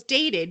 it feels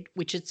dated,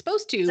 which it's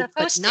supposed to,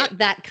 but not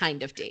that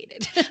kind of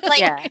dated.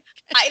 Like,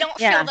 I don't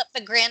feel that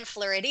the Grand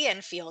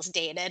Floridian feels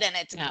dated, and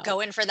it's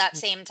going for that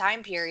same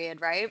time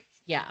period, right?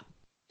 Yeah.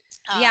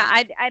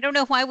 I don't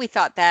know why we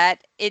thought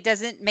that. It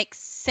doesn't make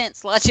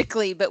sense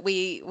logically, but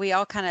we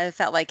all kind of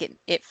felt like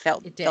it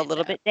felt a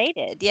little bit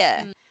dated.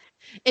 Yeah.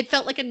 It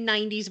felt like a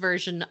 90s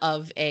version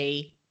of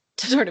a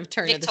sort of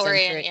turn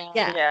Victorian, of the century.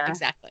 Yeah,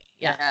 exactly.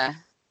 Yeah.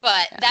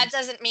 But that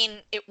doesn't mean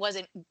it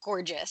wasn't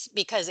gorgeous,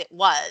 because it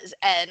was.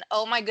 And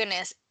oh my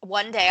goodness,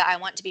 one day I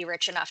want to be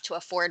rich enough to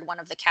afford one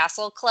of the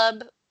Castle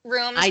Club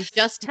rooms. I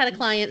just had a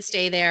client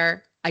stay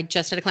there.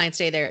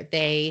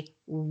 They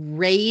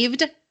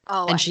raved.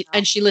 Oh,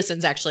 and she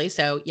listens, actually.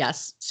 So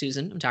yes,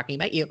 Susan, I'm talking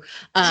about you.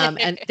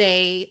 And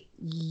they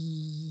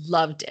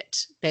loved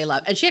it.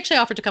 And she actually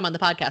offered to come on the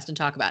podcast and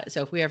talk about it.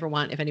 So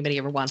if anybody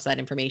ever wants that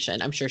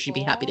information, I'm sure she'd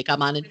be happy to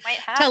come on and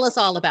tell us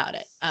all about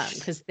it.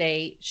 Because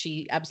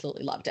she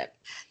absolutely loved it.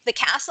 The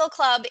Castle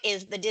Club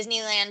is the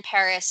Disneyland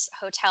Paris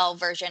hotel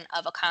version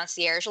of a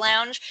concierge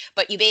lounge,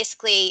 but you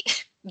basically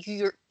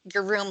your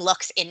room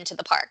looks into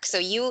the park, so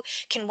you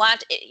can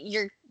watch.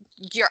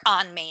 You're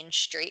on Main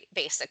Street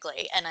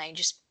basically, and I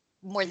just,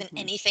 more than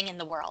anything in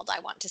the world, I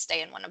want to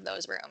stay in one of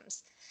those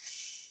rooms.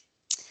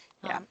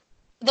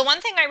 The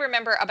one thing I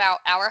remember about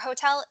our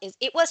hotel is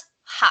it was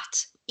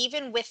hot.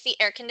 Even with the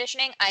air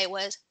conditioning, I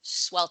was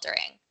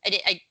sweltering.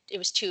 It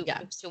was too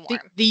warm.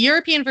 The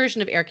European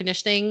version of air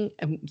conditioning,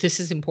 this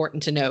is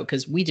important to know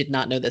because we did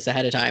not know this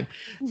ahead of time.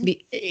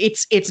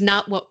 It's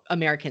not what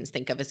Americans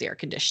think of as air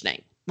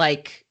conditioning.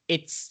 Like,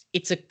 it's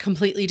a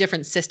completely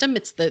different system.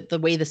 It's the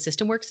way the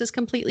system works is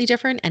completely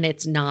different, and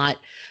it's not.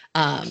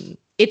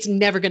 It's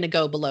never going to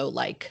go below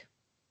like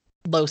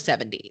low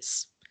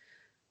 70s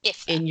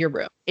If in your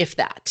room, if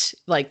that.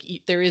 Like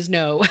there is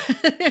no,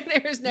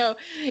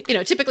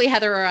 typically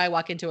Heather or I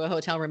walk into a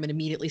hotel room and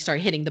immediately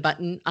start hitting the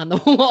button on the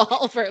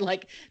wall for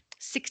like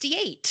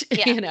 68.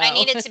 Yeah, I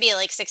need it to be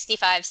like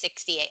 65,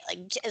 68, like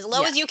as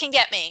low as you can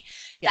get me.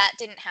 That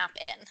didn't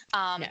happen.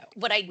 No,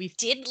 what I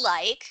did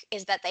like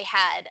is that they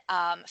had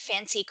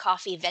fancy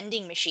coffee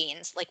vending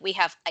machines. Like we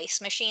have ice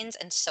machines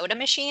and soda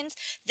machines.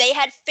 They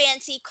had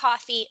fancy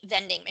coffee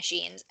vending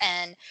machines,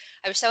 and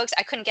I was so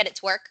excited. I couldn't get it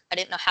to work. I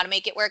didn't know how to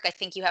make it work. I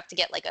think you have to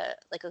get like a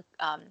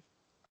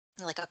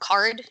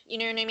card, you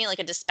know what I mean? Like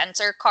a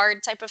dispenser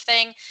card type of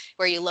thing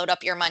where you load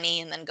up your money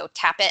and then go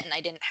tap it. And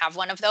I didn't have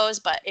one of those,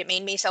 but it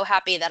made me so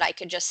happy that I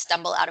could just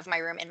stumble out of my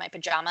room in my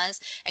pajamas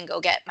and go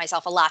get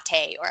myself a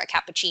latte or a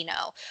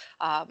cappuccino,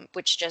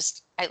 which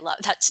just, I love,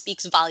 that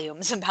speaks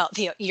volumes about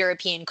the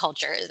European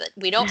culture, that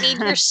we don't need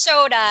your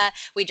soda.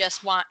 We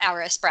just want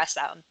our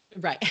espresso.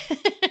 Right.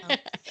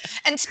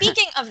 And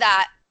speaking of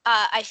that,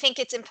 I think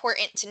it's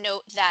important to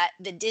note that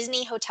the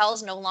Disney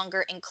hotels no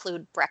longer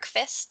include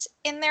breakfast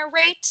in their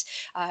rate.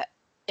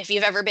 If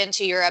you've ever been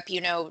to Europe,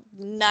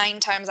 9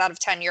 times out of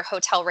 10, your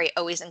hotel rate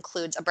always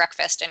includes a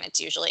breakfast, and it's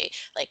usually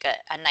like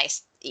a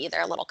nice,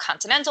 either a little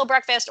continental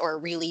breakfast or a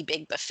really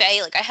big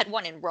buffet. Like I had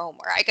one in Rome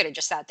where I could have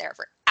just sat there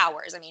for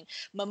hours. I mean,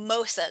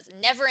 mimosas,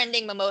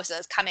 never-ending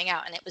mimosas coming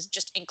out, and it was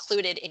just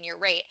included in your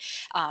rate.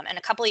 And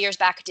a couple of years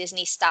back,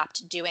 Disney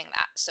stopped doing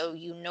that, so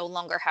you no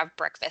longer have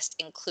breakfast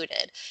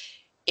included.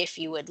 If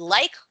you would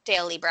like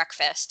daily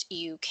breakfast,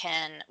 you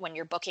can, when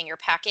you're booking your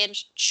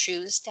package,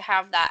 choose to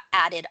have that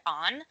added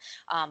on.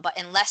 But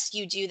unless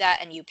you do that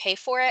and you pay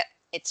for it,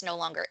 it's no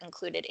longer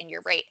included in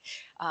your rate.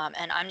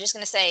 And I'm just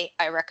going to say,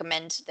 I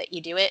recommend that you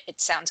do it.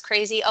 It sounds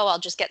crazy. Oh, I'll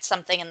just get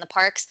something in the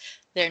parks.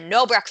 There are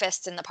no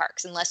breakfasts in the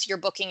parks unless you're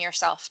booking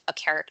yourself a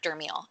character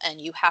meal.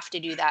 And you have to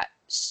do that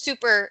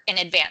super in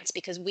advance,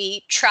 because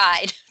we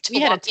tried to we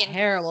had a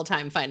terrible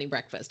time finding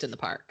breakfast in the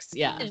parks.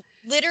 Yeah.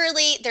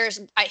 Literally,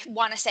 I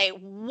want to say,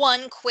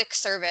 one quick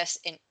service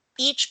in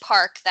each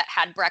park that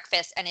had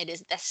breakfast, and it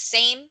is the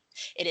same.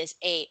 It is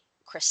a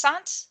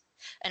croissant,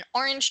 an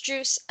orange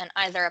juice, and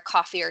either a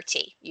coffee or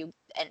tea.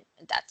 And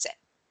that's it.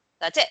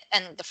 That's it.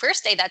 And the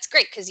first day, that's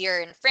great because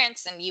you're in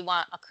France and you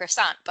want a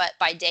croissant. But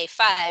by day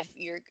 5,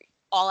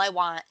 all I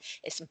want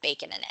is some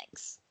bacon and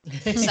eggs.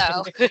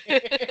 So,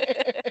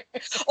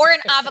 or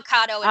an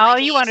avocado. All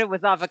you wanted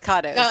was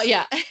avocados. Oh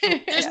yeah.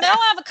 There's no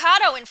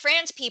avocado in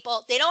France,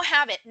 people. They don't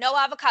have it. No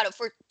avocado.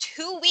 For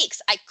 2 weeks,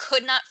 I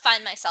could not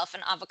find myself an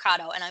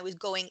avocado, and I was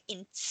going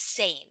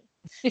insane.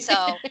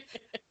 So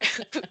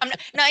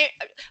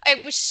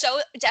I was so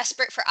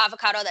desperate for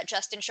avocado that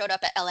Justin showed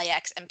up at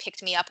LAX and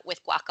picked me up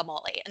with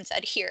guacamole and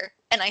said, "Here."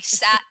 And I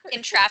sat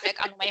in traffic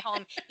on the way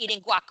home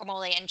eating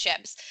guacamole and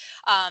chips.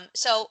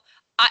 So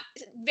I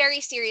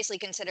very seriously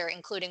consider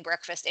including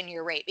breakfast in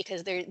your rate,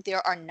 because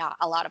there are not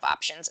a lot of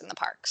options in the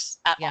parks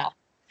at all.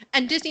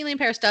 And Disneyland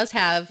Paris does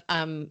have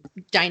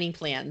dining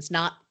plans,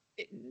 not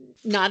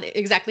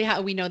exactly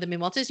how we know them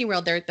in Walt Disney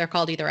World. They're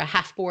called either a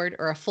half board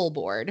or a full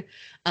board,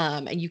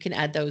 and you can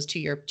add those to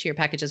your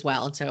package as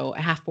well. And so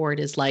a half board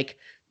is like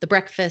the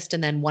breakfast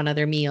and then one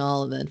other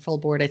meal, and then full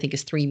board I think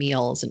is 3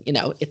 meals. And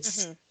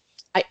it's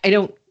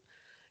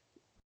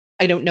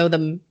I don't know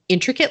them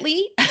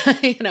intricately,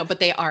 but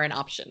they are an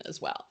option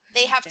as well.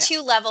 They have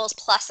 2 levels,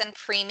 plus and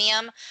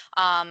premium,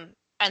 and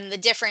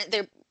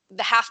the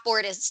half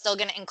board is still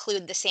going to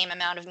include the same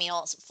amount of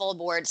meals, full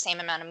board, same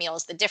amount of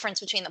meals. The difference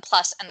between the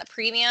plus and the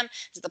premium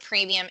is the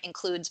premium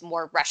includes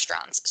more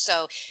restaurants.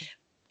 So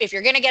if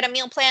you're going to get a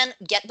meal plan,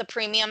 get the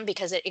premium,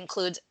 because it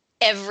includes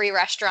every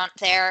restaurant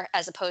there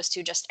as opposed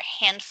to just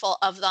a handful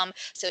of them.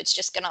 So it's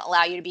just going to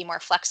allow you to be more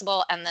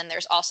flexible. And then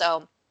there's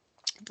also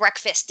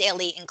breakfast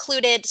daily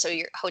included, so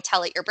your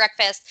hotel at your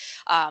breakfast,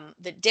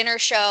 the dinner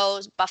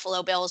shows,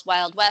 Buffalo Bill's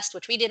Wild West,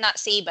 which we did not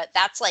see, but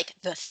that's like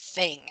the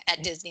thing at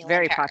Disneyland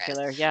Very Paris.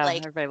 Popular, yeah. Like,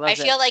 everybody loves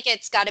it. I feel like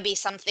it's got to be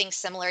something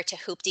similar to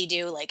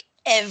Hoop-Dee-Doo. Like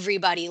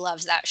everybody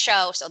loves that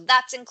show, so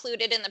that's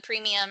included in the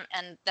premium,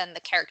 and then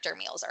the character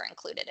meals are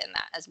included in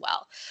that as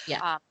well.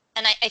 Yeah.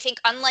 And I think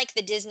unlike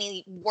the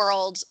Disney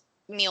World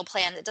meal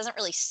plan, it doesn't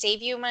really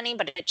save you money,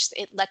 but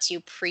it lets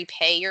you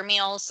prepay your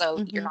meals,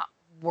 so you're not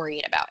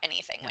worried about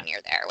anything when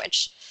you're there,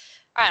 which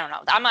I don't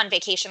know. I'm on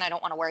vacation. I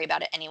don't want to worry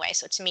about it anyway.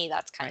 So to me,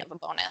 that's kind of a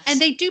bonus.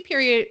 And they do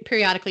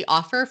periodically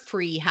offer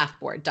free half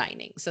board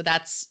dining. So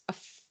that's a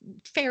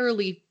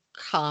fairly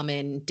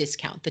common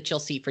discount that you'll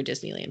see for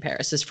Disneyland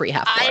Paris is free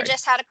half board. I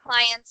just had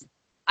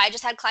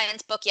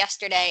clients book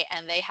yesterday,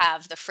 and they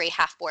have the free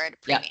half board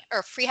premium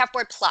or free half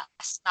board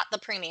plus, not the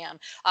premium.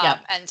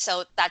 And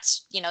so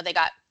that's, they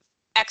got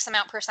X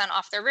amount %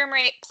 off their room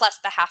rate plus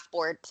the half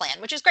board plan,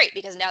 which is great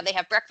because now they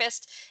have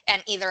breakfast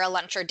and either a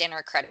lunch or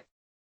dinner credit.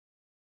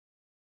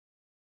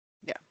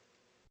 Yeah.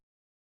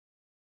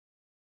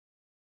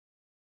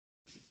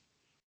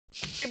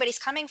 Everybody's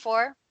coming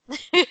for.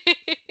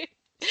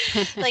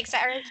 Like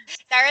Sarah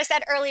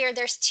said earlier,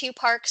 there's 2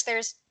 parks.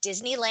 There's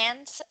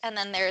Disneyland and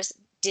then there's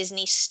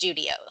Disney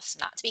Studios,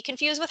 not to be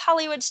confused with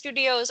Hollywood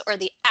Studios or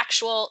the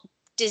actual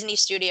Disney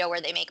studio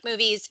where they make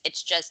movies.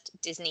 It's just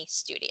Disney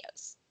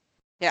Studios.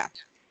 Yeah.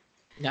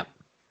 Yep.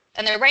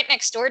 And they're right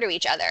next door to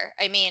each other.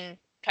 I mean,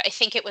 I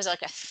think it was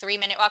like a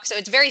 3-minute walk. So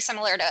it's very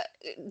similar to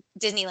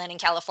Disneyland in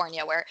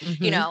California where,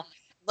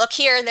 look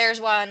here,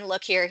 there's one,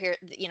 look here,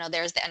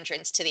 there's the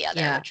entrance to the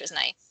other, which was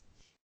nice.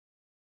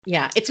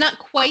 Yeah. It's not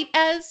quite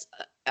as,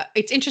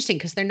 it's interesting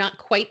because they're not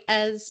quite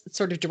as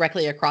sort of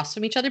directly across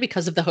from each other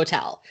because of the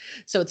hotel.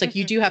 So it's like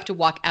you do have to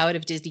walk out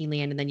of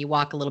Disneyland and then you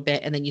walk a little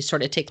bit and then you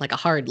sort of take like a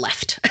hard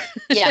left.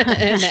 Yeah.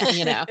 And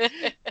then,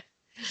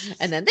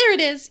 and then there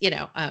it is,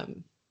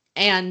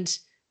 and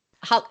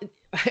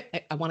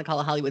I want to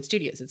call it Hollywood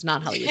Studios. It's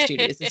not Hollywood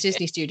Studios. It's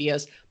Disney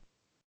Studios,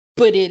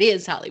 but it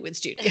is Hollywood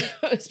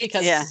Studios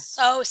because it's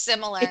so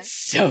similar. It's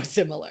so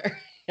similar.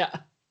 Yeah.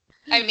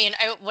 I mean,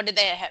 what did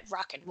they have?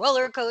 Rock and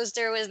Roller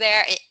Coaster was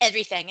there,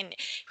 everything. And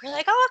we're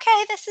like, oh,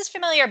 okay, this is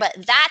familiar. But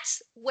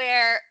that's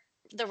where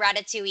the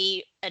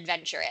Ratatouille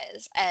adventure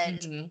is.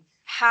 And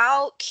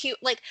how cute.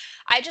 Like,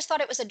 I just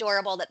thought it was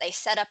adorable that they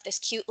set up this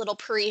cute little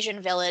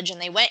Parisian village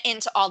and they went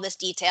into all this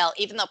detail,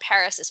 even though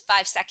Paris is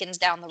 5 seconds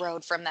down the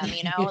road from them,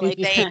 Like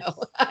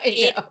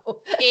it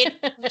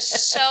was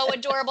so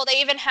adorable.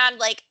 They even had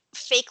like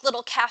fake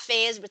little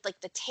cafes with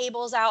like the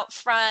tables out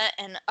front,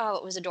 and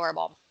it was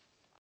adorable.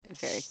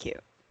 Very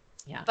cute.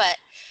 Yeah. But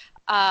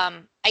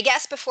I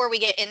guess before we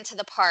get into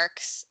the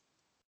parks,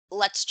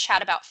 let's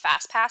chat about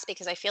FastPass,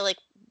 because I feel like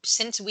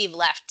since we've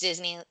left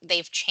Disney,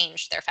 they've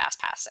changed their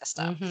FastPass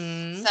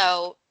system.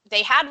 So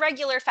they had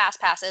regular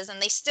FastPasses, and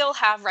they still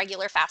have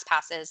regular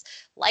FastPasses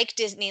like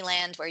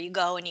Disneyland, where you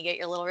go and you get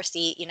your little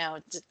receipt,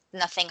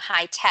 nothing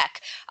high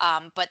tech.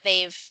 But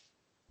they've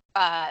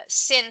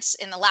since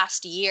in the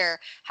last year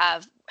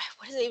have,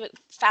 what is it even,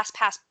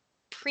 FastPass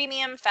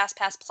Premium,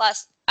 FastPass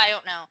Plus, I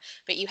don't know,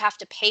 but you have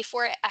to pay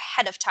for it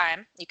ahead of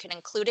time. You can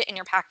include it in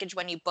your package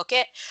when you book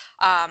it.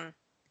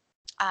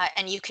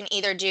 And you can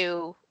either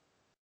do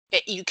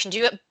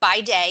it by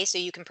day, so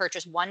you can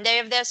purchase 1 day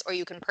of this, or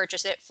you can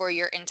purchase it for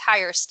your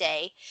entire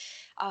stay.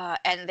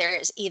 And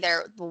there's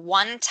either the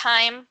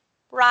one-time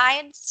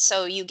rides,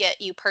 so you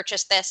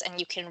purchase this and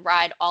you can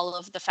ride all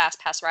of the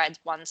FastPass rides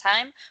one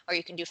time, or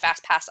you can do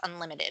FastPass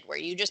Unlimited, where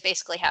you just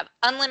basically have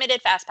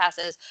unlimited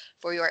FastPasses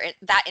for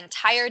that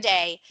entire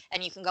day,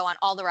 and you can go on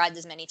all the rides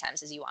as many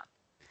times as you want.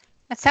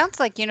 That sounds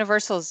like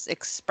Universal's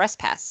Express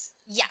Pass.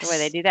 Yes. The way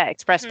they do that.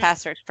 Express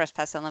Pass or Express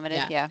Pass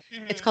Unlimited. Yeah.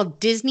 It's called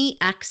Disney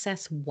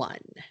Access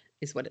One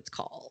is what it's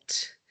called.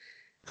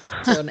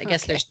 So I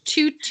guess there's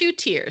two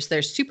tiers.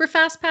 There's Super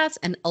Fast Pass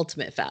and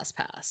Ultimate Fast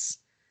Pass.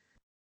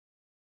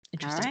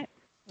 Interesting. All right.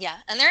 Yeah,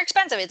 and they're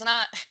expensive. It's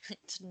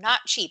not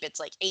cheap. It's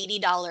like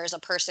 $80 a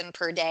person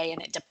per day,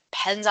 and it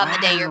depends on the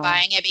day you're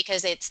buying it,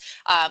 because it's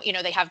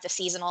they have the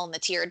seasonal and the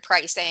tiered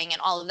pricing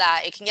and all of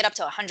that. It can get up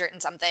to 100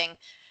 and something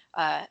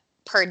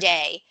per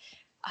day.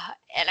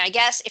 And I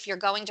guess if you're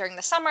going during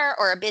the summer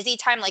or a busy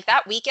time like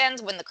that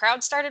weekend when the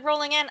crowd started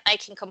rolling in, I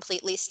can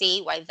completely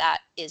see why that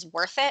is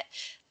worth it.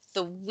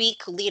 The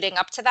week leading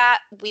up to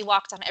that, we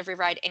walked on every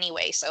ride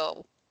anyway,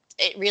 so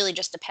it really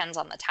just depends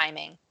on the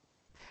timing.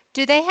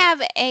 Do they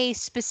have a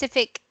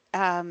specific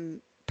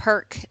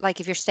perk, like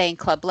if you're staying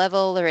club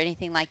level or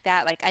anything like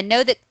that? Like, I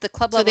know that the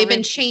club level. So they've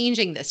been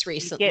changing this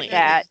recently. Get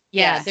that?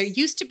 Yeah, Yes. There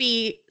used to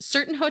be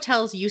certain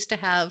hotels used to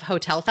have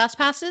hotel fast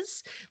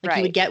passes. Like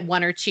you would get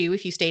 1 or 2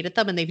 if you stayed at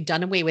them, and they've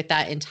done away with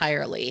that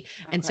entirely.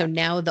 Okay. And so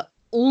now the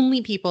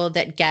only people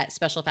that get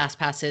special fast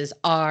passes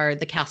are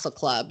the Castle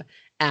Club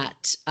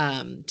at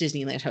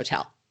Disneyland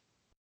Hotel.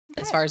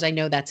 As far as I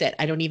know, that's it.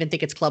 I don't even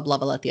think it's club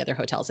level at the other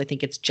hotels. I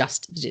think it's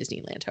just the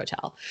Disneyland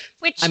Hotel.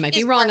 Which I might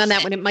be wrong on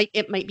that one.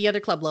 It might be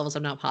other club levels.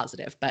 I'm not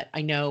positive, but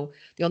I know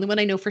the only one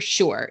I know for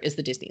sure is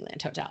the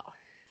Disneyland Hotel.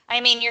 I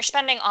mean, you're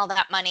spending all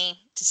that money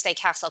to stay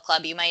Castle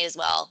Club. You might as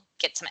well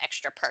get some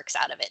extra perks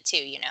out of it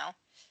too.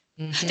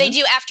 They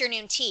do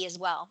afternoon tea as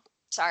well.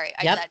 Sorry.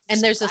 Yep.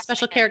 And there's a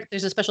special character.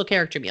 There's a special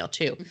character meal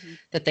too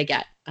that they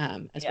get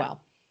as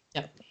well.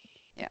 Yep.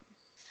 Yeah.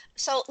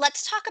 So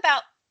let's talk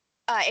about.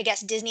 I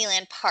guess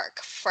Disneyland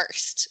Park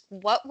first.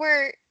 What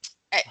were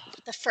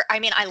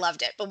I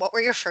loved it, but what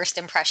were your first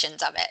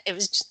impressions of it? It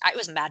was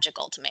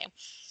magical to me.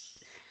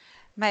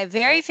 My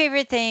very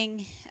favorite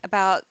thing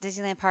about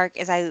Disneyland Park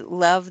is I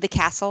love the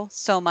castle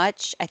so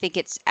much. I think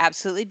it's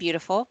absolutely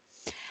beautiful.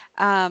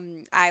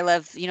 I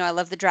love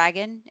the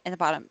dragon in the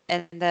bottom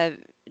and the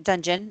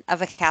dungeon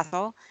of a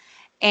castle,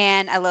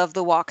 and I love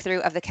the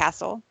walkthrough of the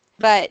castle.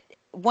 But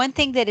one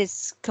thing that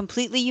is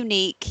completely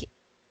unique,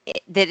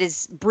 that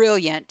is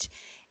brilliant,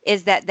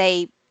 is that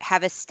they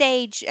have a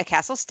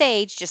castle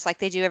stage, just like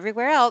they do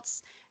everywhere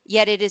else,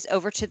 yet it is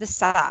over to the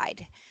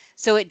side.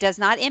 So it does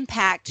not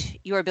impact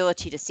your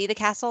ability to see the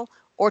castle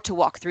or to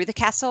walk through the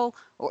castle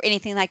or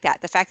anything like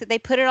that. The fact that they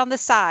put it on the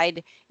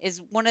side is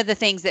one of the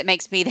things that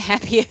makes me the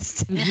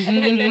happiest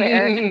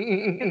anywhere.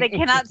 Because I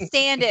cannot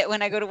stand it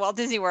when I go to Walt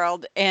Disney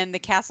World and the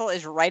castle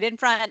is right in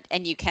front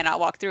and you cannot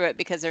walk through it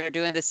because they're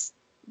doing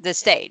the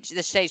stage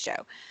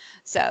show.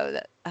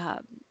 So,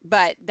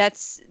 but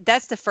that's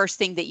the first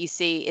thing that you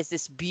see is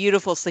this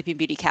beautiful Sleeping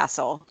Beauty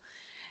castle.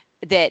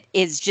 that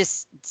is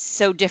just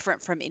so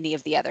different from any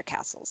of the other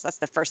castles. That's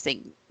the first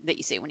thing that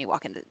you see when you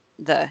walk into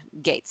the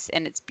gates,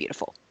 and it's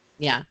beautiful.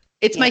 Yeah.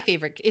 It's my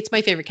favorite. It's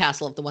my favorite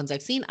castle of the ones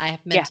I've seen. I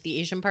haven't been to the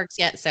Asian parks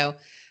yet, so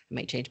I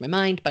might change my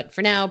mind. But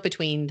for now,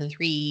 between the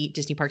 3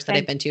 Disney parks that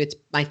I've been to, it's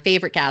my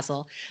favorite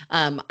castle.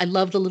 I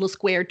love the little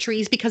square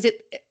trees because the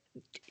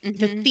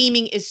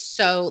theming is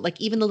so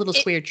like even the little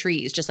square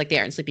trees, just like they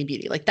are in Sleeping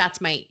Beauty. Like that's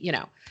my,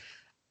 Yeah,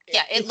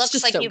 it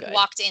looks like you've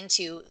walked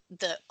into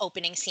the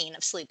opening scene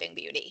of Sleeping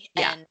Beauty,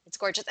 and it's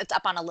gorgeous. It's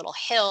up on a little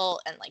hill,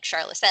 and like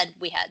Charlotte said,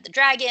 we had the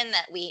dragon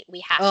that we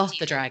have to.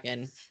 The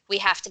dragon. We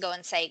have to go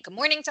and say good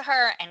morning to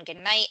her and good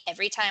night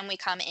every time we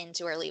come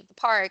into or leave the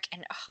park.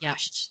 And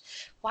gosh,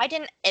 why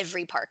didn't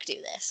every park do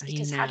this?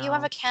 Because how do you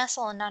have a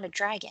castle and not a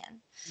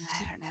dragon?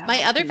 I don't know.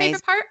 My other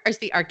favorite part is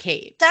the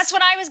arcades. That's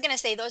what I was gonna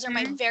say. Those are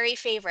my very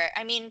favorite.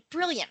 I mean,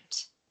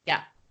 brilliant.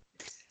 Yeah.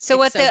 So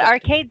what the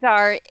arcades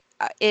are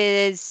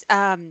is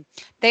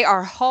they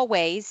are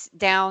hallways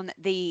down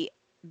the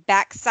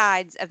back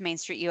sides of Main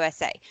Street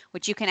USA,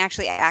 which you can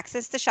actually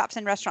access the shops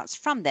and restaurants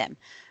from them.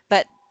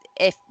 But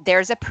if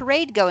there's a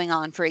parade going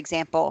on, for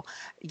example,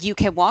 you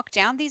can walk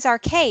down these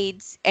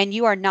arcades and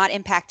you are not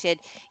impacted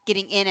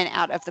getting in and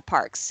out of the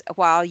parks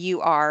while you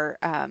are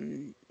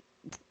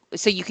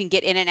so you can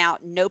get in and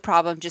out no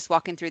problem just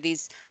walking through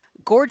these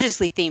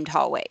gorgeously themed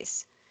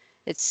hallways.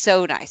 It's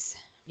so nice.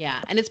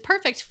 Yeah, and it's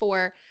perfect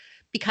for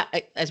because,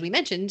 as we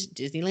mentioned,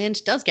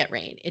 Disneyland does get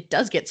rain. It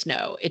does get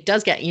snow. It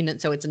does get,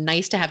 so it's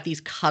nice to have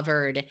these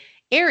covered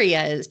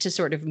areas to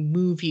sort of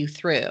move you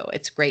through.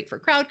 It's great for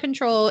crowd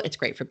control. It's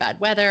great for bad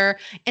weather.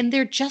 And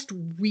they're just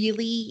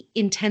really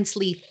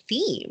intensely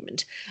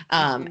themed.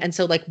 And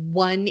so like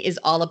one is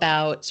all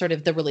about sort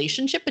of the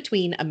relationship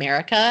between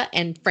America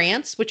and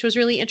France, which was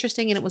really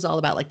interesting. And it was all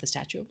about like the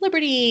Statue of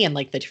Liberty and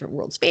like the different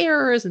World's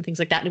Fairs and things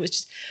like that. And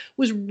it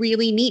was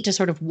really neat to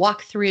sort of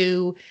walk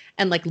through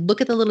and like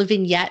look at the little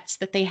vignettes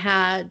that they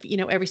had,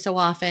 every so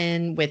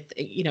often with,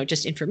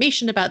 just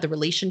information about the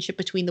relationship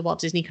between the Walt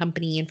Disney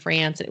Company and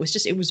France. And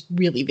it was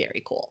really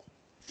very cool.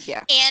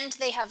 Yeah. And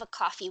they have a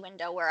coffee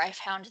window where I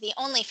found the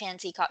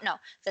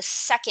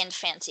second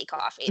fancy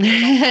coffee.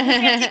 There's only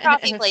fancy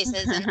coffee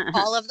places in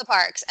all of the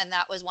parks, and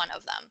that was one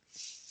of them.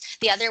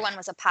 The other one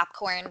was a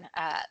popcorn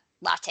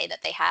latte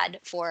that they had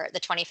for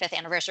the 25th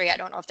anniversary. I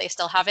don't know if they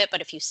still have it,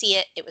 but if you see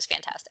it, it was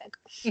fantastic.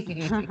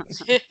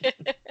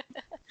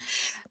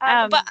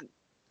 But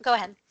go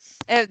ahead.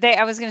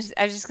 I was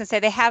just gonna say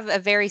they have a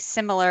very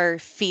similar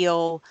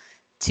feel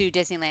to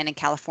Disneyland in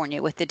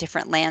California with the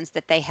different lands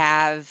that they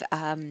have.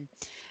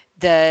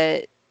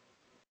 The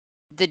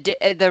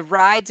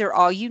rides are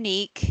all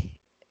unique,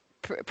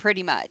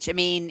 pretty much. I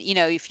mean,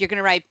 if you're going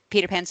to ride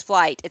Peter Pan's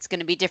Flight, it's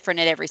going to be different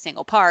at every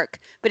single park,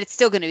 but it's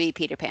still going to be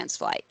Peter Pan's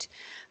Flight.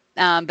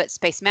 But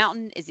Space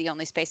Mountain is the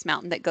only Space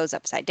Mountain that goes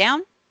upside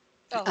down.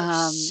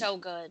 Oh, so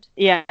good.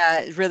 Yeah,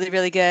 really,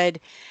 really good.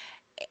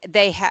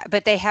 They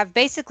have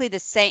basically the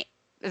same,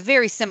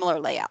 very similar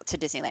layout to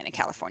Disneyland in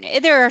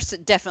California. There are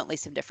definitely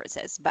some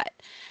differences, but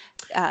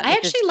I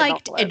actually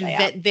liked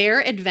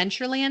their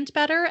Adventureland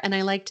better, and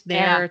I liked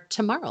their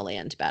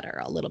Tomorrowland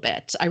better a little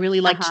bit. I really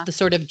liked the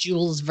sort of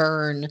Jules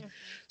Verne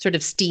sort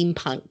of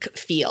steampunk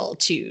feel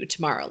to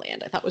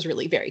Tomorrowland. I thought was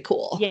really very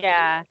cool.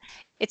 Yeah.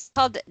 It's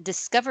called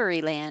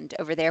Discoveryland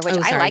over there, which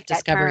I like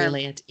that term.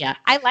 Discoveryland, yeah.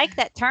 I like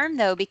that term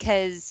though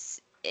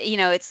because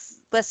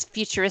it's less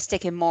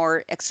futuristic and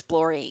more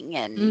exploring,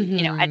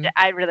 and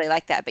I really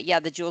like that. But yeah,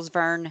 the Jules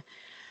Verne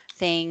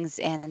things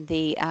and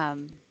the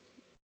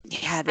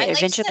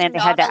Adventureland, they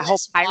had that whole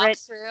pirate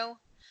through.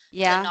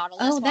 Yeah.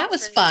 Oh, that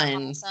was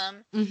fun.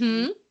 Awesome.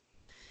 Mm-hmm.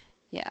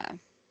 Yeah.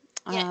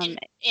 In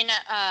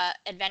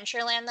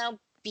Adventureland though,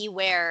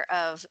 beware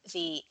of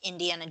the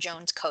Indiana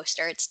Jones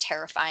coaster. It's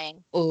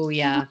terrifying. Oh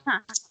yeah.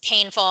 It's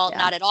painful. Yeah.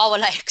 Not at all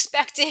what I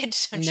expected.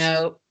 So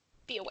no.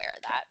 Be aware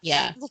of that.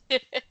 Yeah.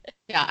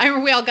 Yeah. I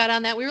remember we all got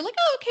on that. We were like,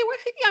 oh, okay,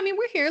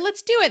 we're here.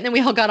 Let's do it. And then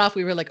we all got off.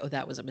 We were like, oh,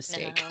 that was a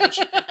mistake. No, we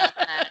shouldn't have done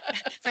that.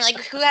 We're like,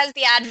 who has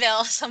the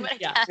Advil? Somebody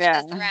pass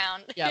this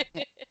around. Yeah.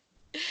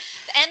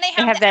 And they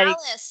have the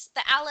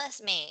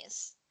Alice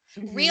maze.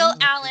 Mm-hmm. Real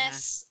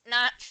Alice,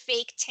 not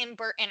fake Tim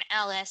Burton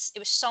Alice. It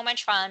was so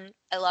much fun.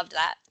 I loved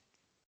that.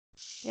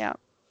 Yeah.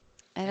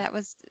 And that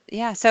was,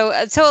 So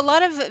a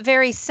lot of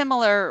very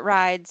similar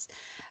rides,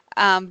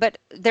 but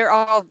they're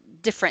all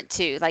different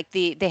too. Like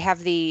they have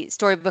the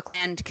Storybook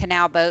Land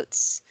canal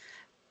boats,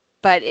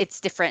 but it's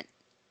different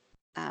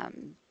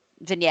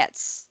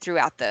vignettes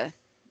throughout the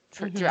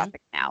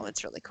canal.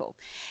 It's really cool.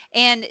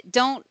 And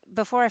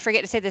before I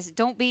forget to say this,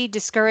 don't be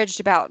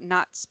discouraged about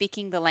not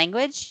speaking the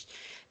language,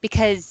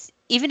 because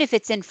even if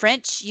it's in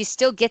French, you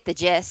still get the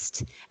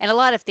gist. And a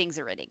lot of things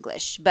are in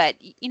English, but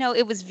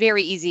it was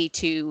very easy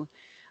to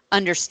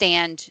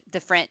understand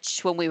the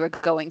French when we were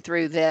going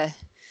through the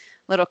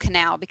little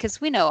canal, because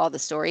we know all the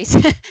stories.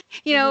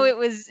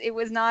 It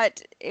was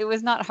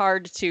not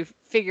hard to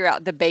figure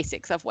out the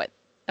basics of what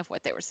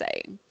they were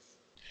saying.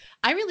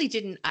 I really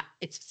didn't.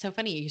 It's so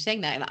funny you're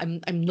saying that.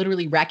 I'm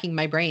literally racking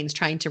my brains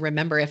trying to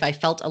remember if I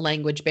felt a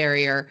language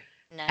barrier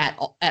No.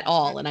 at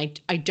all. And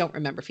I don't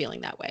remember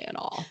feeling that way at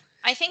all.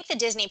 I think the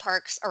Disney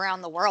parks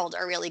around the world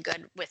are really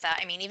good with that.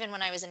 I mean, even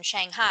when I was in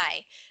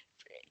Shanghai,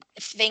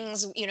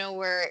 things,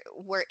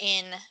 were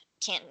in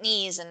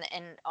Cantonese and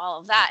all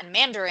of that and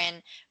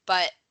Mandarin,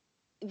 but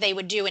they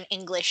would do an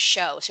English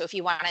show. So if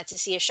you wanted to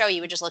see a show,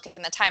 you would just look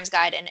in the Times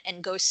Guide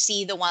and go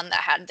see the one that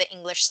had the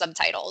English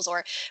subtitles.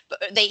 Or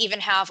they even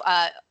have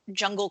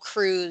Jungle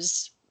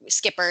Cruise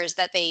skippers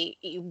that they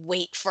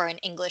wait for an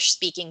English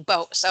speaking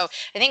boat. So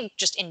I think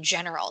just in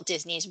general,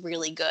 Disney's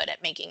really good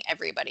at making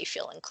everybody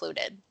feel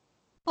included.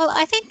 Well,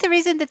 I think the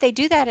reason that they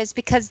do that is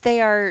because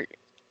they are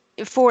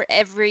for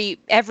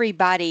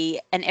everybody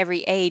and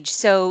every age.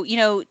 So,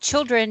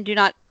 children do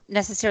not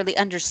necessarily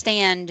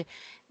understand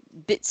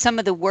some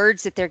of the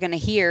words that they're going to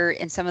hear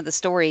in some of the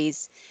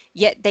stories,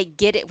 yet they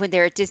get it when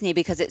they're at Disney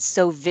because it's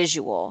so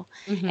visual.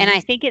 Mm-hmm. And I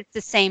think it's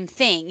the same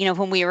thing.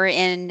 When we were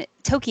in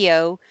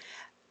Tokyo,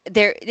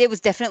 it was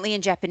definitely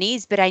in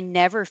Japanese, but I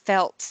never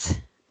felt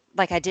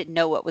like I didn't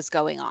know what was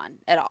going on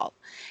at all.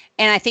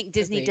 And I think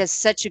Disney Agreed. does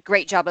such a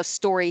great job of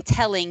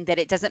storytelling that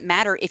it doesn't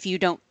matter if you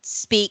don't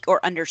speak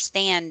or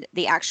understand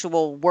the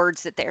actual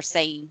words that they're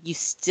saying, you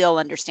still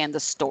understand the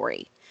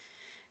story.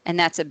 And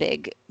that's a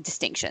big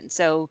distinction.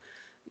 So,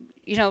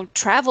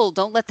 travel,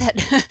 don't let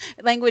that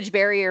language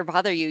barrier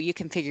bother you. You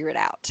can figure it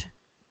out.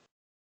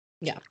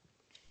 Yeah.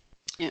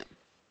 Yeah.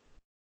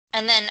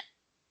 And then,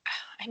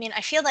 I mean,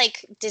 I feel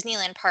like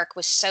Disneyland Park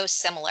was so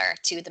similar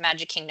to the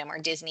Magic Kingdom or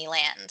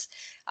Disneyland,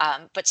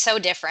 but so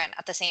different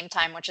at the same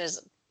time, which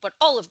is what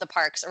all of the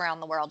parks around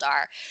the world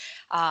are.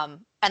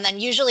 And then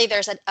usually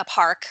there's a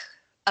park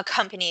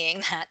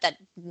accompanying that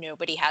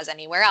nobody has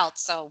anywhere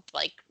else. So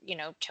like,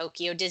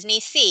 Tokyo Disney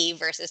Sea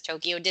versus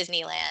Tokyo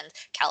Disneyland,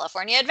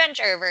 California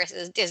Adventure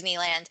versus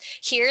Disneyland.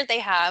 Here they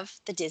have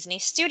the Disney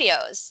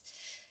Studios,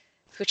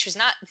 which was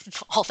not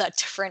all that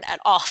different at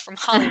all from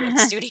Hollywood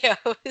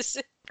Studios.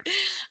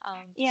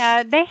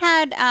 Yeah, they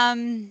had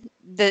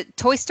the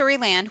Toy Story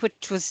Land,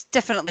 which was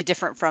definitely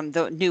different from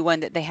the new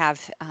one that they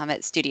have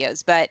at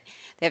Studios. But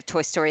they have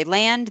Toy Story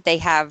Land. They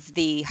have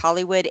the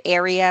Hollywood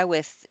area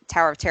with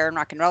Tower of Terror and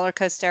Rock and Roller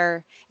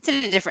Coaster. It's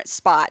in a different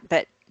spot,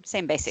 but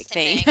same basic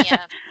thing.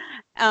 Yeah.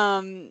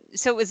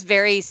 So it was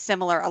very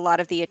similar. A lot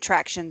of the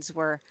attractions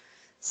were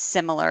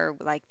similar,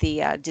 like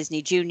the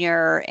Disney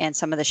Junior and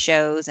some of the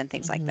shows and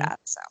things like that.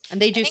 So, and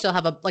they do still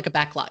have a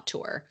backlot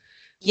tour.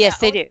 Yes,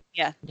 they do.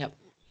 Yeah. Yep.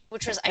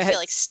 Which was, I feel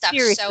like, stuck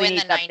so in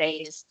the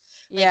 90s.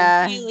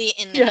 Yeah. Really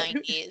in the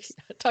 90s.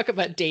 Talk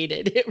about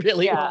dated. It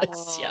really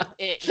was. Yeah.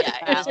 It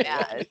was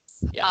bad.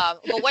 Yeah.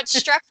 But what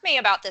struck me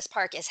about this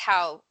park is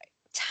how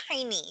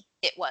tiny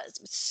it was.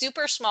 It was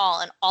super small,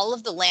 and all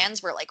of the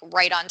lands were like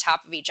right on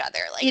top of each other.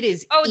 Like, it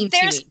is.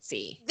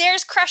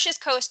 There's Crush's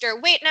Coaster.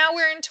 Wait, now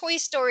we're in Toy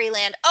Story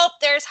Land. Oh,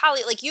 there's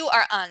Holly. Like, you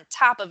are on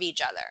top of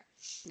each other.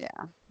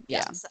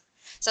 Yeah.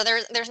 So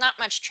there's not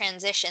much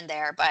transition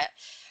there, but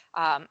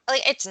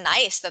like, it's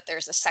nice that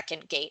there's a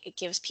second gate. It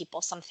gives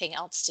people something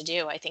else to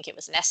do. I think it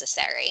was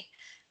necessary.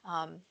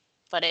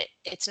 But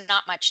it's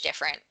not much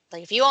different.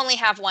 Like, if you only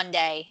have one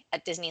day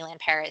at Disneyland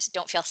Paris,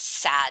 don't feel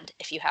sad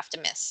if you have to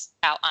miss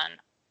out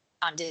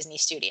on Disney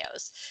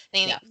Studios. I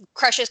mean,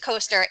 Crush's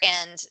Coaster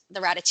and the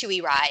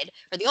Ratatouille ride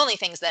are the only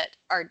things that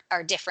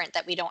are different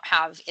that we don't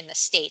have in the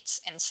States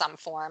in some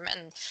form.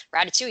 And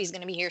Ratatouille is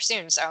going to be here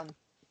soon, so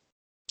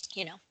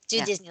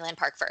Disneyland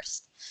Park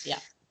first. Yeah.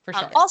 For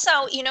sure.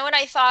 Also, you know what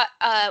I thought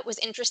was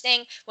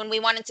interesting? When we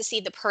wanted to see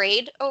the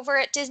parade over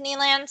at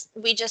Disneyland,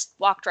 we just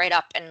walked right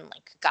up and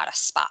got a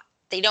spot.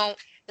 They're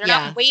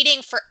not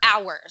waiting for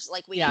hours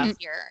like we do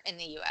here in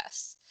the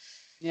US.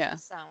 Yeah.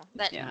 So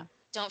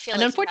don't feel.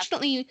 And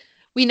unfortunately,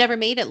 we never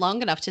made it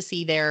long enough to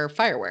see their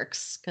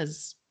fireworks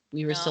because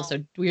we were still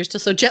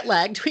so jet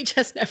lagged. We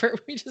just never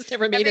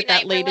made it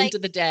that late into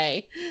the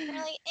day. We're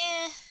like,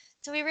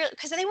 So we really,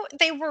 because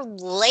they were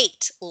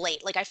late.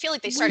 Like, I feel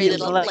like they started at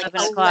like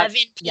 11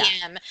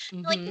 p.m.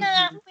 Mm-hmm. Like,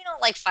 nah, we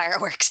don't like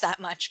fireworks that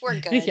much. We're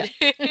good.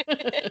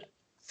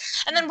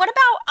 And then what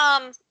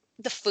about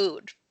the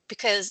food?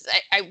 Because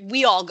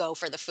we all go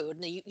for the food.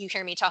 You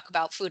hear me talk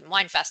about Food and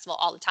Wine Festival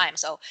all the time.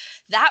 So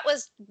that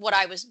was what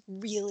I was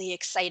really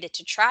excited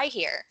to try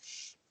here.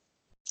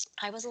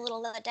 I was a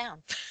little let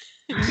down.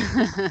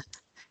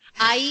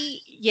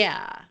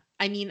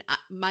 I mean,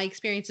 my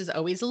experience is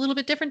always a little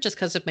bit different just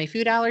because of my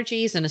food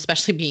allergies, and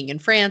especially being in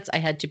France, I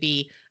had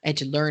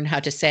to learn how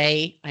to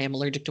say I am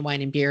allergic to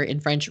wine and beer in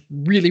French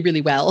really,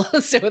 really well,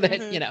 so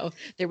that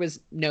there was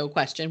no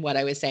question what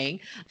I was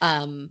saying.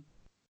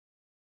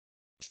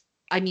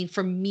 I mean,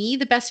 for me,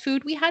 the best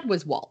food we had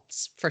was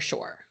Waltz, for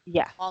sure.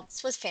 Yeah,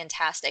 Waltz was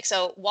fantastic.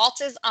 So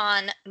Waltz is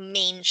on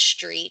Main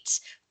Street,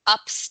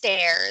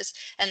 upstairs,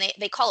 and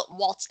they call it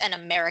Waltz an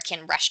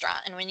American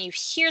restaurant. And when you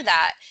hear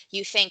that,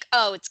 you think,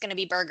 oh, it's going to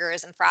be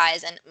burgers and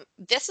fries. And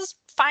this is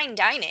fine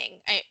dining.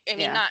 I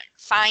mean, not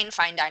fine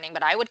dining,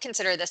 but I would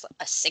consider this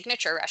a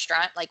signature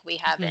restaurant like we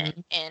have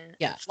in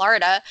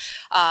Florida.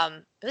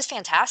 It was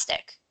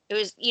fantastic. It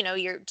was,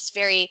 you're just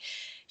I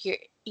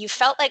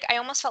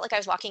almost felt like I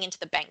was walking into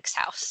the Banks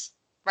house.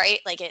 right?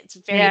 Like it's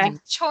very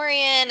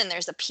Victorian, and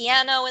there's a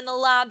piano in the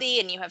lobby,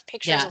 and you have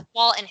pictures of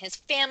Walt and his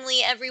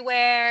family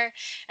everywhere.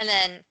 And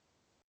then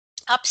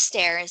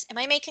upstairs, am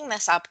I making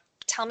this up?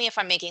 Tell me if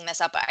I'm making this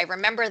up. I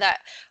remember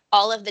that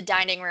all of the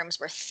dining rooms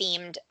were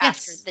themed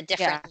after the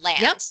different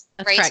lands, yep.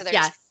 That's right? correct. So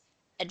there's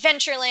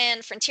Adventureland,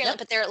 Frontierland,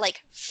 but they're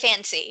like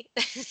fancy,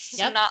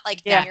 so not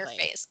like in your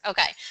face.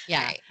 Okay.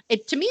 Yeah.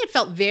 Right. To me, it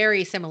felt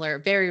very similar,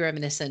 very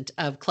reminiscent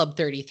of Club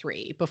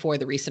 33 before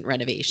the recent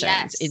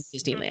renovations in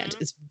Disneyland.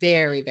 It's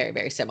very, very,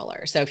 very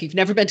similar. So if you've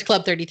never been to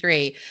Club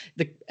 33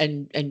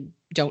 and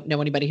don't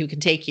know anybody who can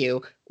take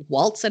you,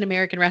 Walt's an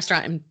American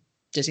restaurant in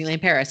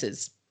Disneyland Paris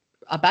is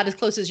about as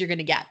close as you're going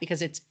to get,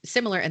 because it's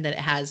similar in that it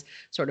has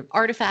sort of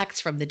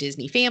artifacts from the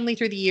Disney family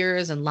through the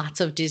years and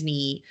lots of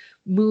Disney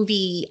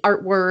movie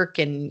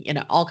artwork and, you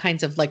know, all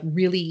kinds of like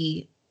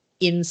really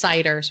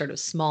insider sort of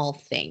small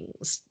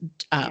things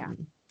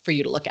for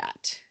you to look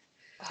at.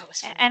 Oh,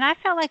 and I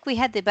felt like we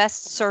had the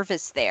best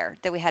service there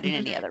that we had in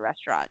any other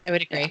restaurant. I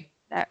would agree.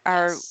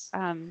 Our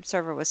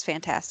server was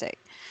fantastic.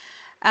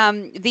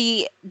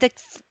 The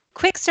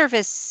quick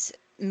service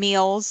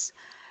meals,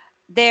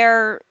 they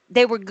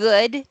were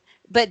good,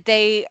 but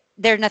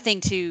they're nothing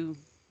to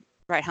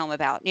write home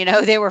about. You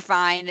know, they were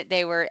fine.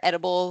 They were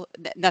edible.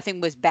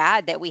 Nothing was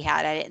bad that we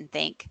had, I didn't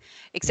think,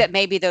 except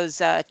maybe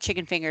those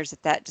chicken fingers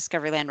at that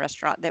Discoveryland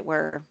restaurant that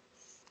were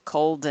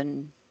cold,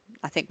 and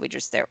I think we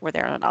just were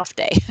there on an off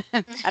day.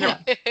 I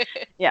don't know.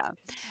 Yeah.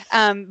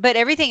 But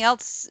everything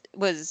else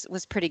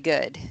was pretty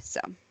good.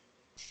 So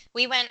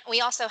we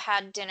also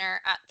had dinner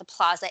at the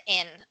Plaza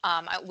Inn.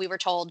 We were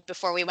told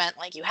before we went,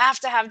 like, you have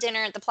to have dinner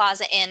at the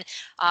Plaza Inn.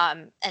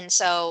 And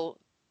so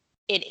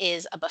it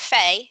is a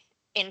buffet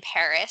in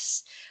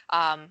Paris.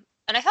 And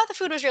I thought the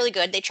food was really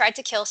good. They tried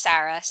to kill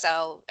Sarah.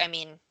 So, I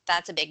mean,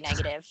 that's a big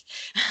negative.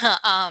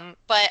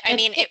 But I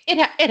mean,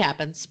 it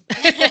happens.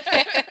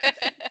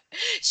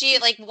 She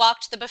like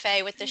walked the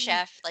buffet with the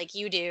chef like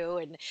you do,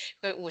 and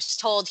was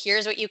told,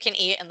 here's what you can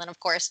eat. And then of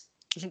course,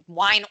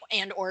 wine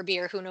and or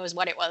beer, who knows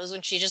what it was.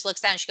 When she just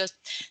looks down, she goes,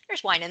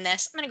 there's wine in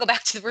this. I'm going to go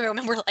back to the room.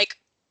 And we're like,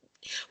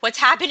 what's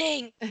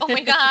happening? Oh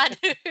my God.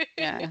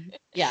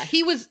 Yeah.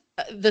 He was,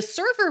 the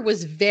server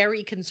was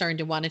very concerned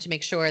and wanted to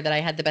make sure that I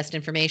had the best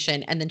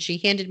information. And then she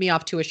handed me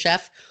off to a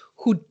chef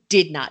who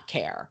did not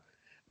care.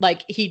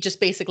 Like, he just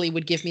basically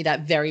would give me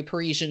that very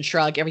Parisian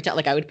shrug every time.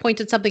 Like, I would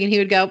point at something and he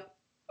would go,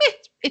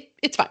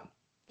 it's fine.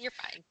 You're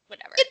fine.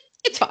 Whatever.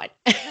 It's fine.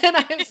 And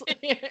I was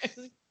like,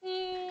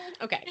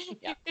 okay.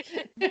 Yeah.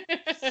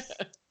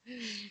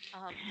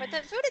 But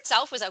the food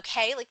itself was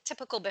okay, like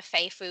typical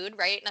buffet food,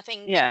 right?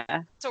 Nothing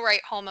to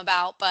write home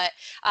about. But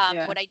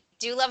what I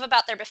do love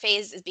about their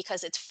buffets is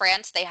because it's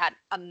France, they had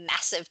a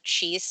massive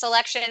cheese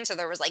selection. So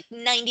there was like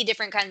 90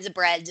 different kinds of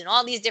breads and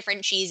all these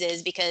different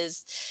cheeses,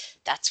 because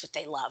that's what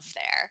they love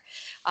there.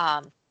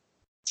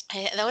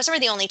 Those were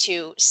the only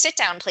two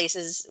sit-down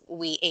places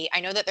we ate.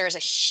 I know that there's a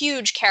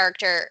huge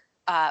character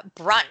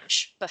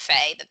brunch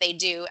buffet that they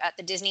do at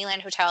the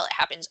Disneyland Hotel. It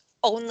happens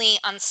only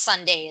on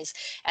Sundays,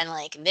 and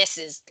like this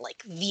is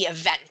like the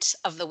event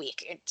of the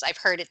week. I've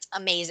heard it's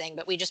amazing,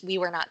 but we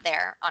were not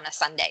there on a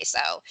Sunday,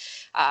 so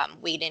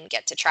we didn't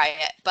get to try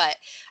it. But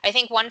I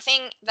think one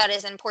thing that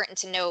is important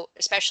to note,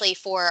 especially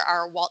for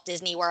our Walt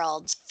Disney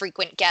World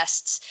frequent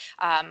guests,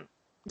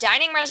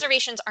 dining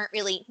reservations aren't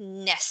really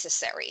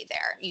necessary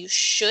there. You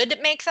should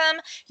make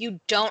them. You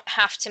don't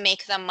have to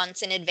make them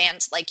months in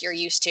advance like you're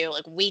used to.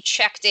 Like, we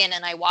checked in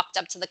and I walked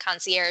up to the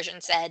concierge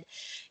and said,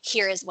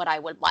 here is what I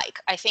would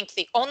like. I think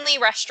the only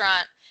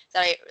restaurant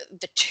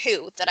the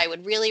two that I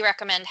would really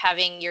recommend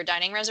having your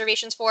dining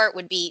reservations for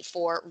would be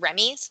for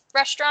Remy's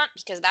restaurant,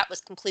 because that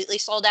was completely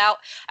sold out.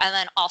 And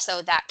then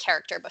also that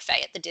character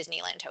buffet at the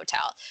Disneyland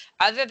Hotel.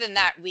 Other than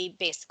that, we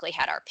basically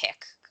had our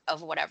pick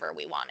of whatever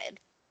we wanted.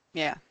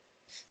 Yeah.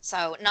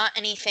 So not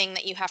anything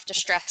that you have to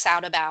stress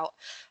out about.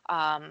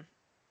 And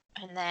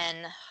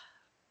then,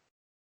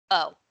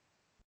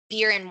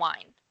 beer and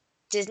wine.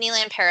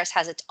 Disneyland Paris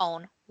has its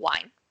own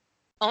wine.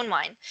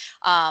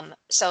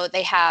 So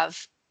they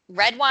have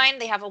red wine,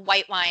 they have a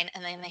white wine,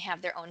 and then they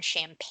have their own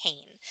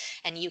champagne.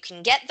 And you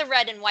can get the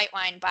red and white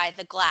wine by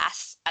the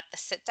glass at the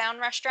sit-down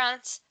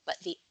restaurants, but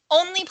the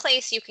only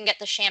place you can get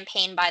the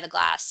champagne by the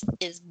glass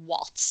is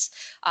Walt's.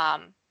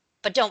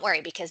 But don't worry,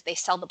 because they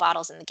sell the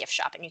bottles in the gift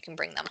shop and you can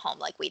bring them home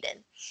like we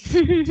did.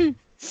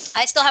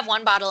 I still have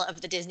one bottle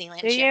of the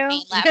Disneyland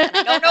champagne left, and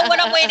I don't know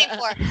what I'm waiting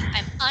for.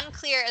 I'm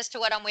unclear as to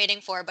what I'm waiting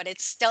for, but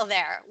it's still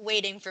there,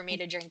 waiting for me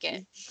to drink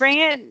it.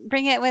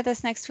 Bring it with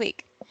us next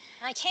week.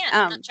 I can't.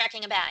 I'm not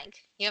checking a bag.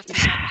 You have to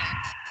come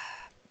here.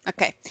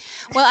 Okay.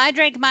 Well, I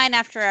drank mine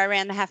after I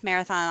ran the half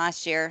marathon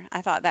last year.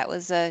 I thought that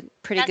was a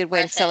pretty good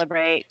way to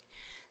celebrate.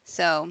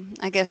 So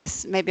I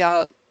guess maybe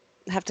I'll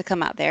have to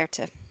come out there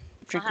to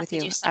drink with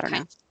you. I don't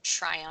know.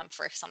 Triumph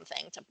or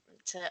something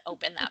to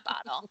open that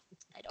bottle.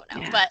 I don't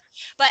know. Yeah.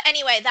 But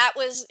anyway, that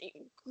was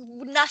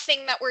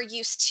nothing that we're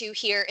used to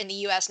here in the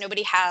US.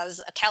 Nobody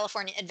has a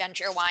California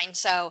Adventure wine.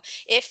 So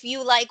if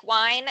you like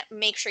wine,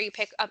 make sure you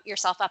pick up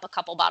yourself up a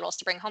couple bottles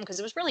to bring home, because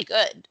it was really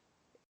good.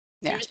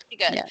 Yeah. It was pretty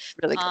good. Yeah,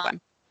 really good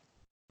one.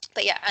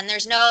 But yeah, and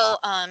there's no,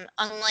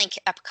 unlike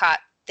Epcot,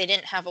 they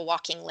didn't have a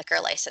walking liquor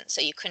license,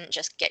 so you couldn't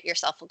just get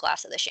yourself a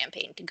glass of the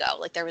champagne to go.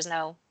 Like there was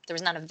none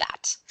of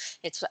that.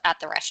 It's at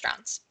the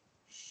restaurants.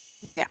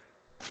 Yeah.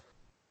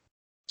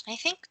 I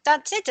think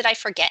that's it. Did I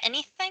forget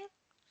anything?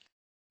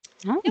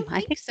 No,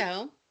 I think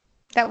so.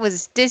 That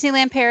was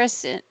Disneyland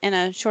Paris in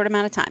a short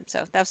amount of time.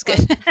 So that was good.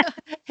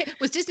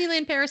 Was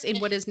Disneyland Paris in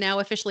what is now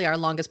officially our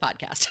longest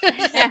podcast?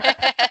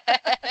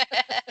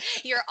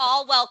 You're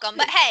all welcome.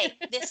 But hey,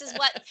 this is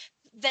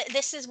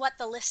what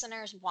the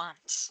listeners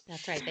want.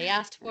 That's right. They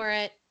asked for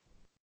it.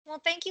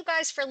 Well, thank you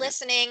guys for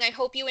listening. I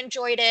hope you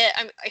enjoyed it.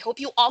 I hope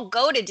you all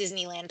go to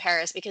Disneyland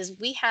Paris because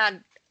we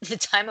had the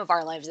time of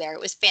our lives there. It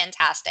was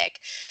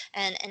fantastic.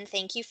 And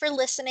thank you for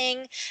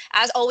listening.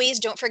 As always,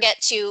 don't forget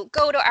to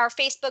go to our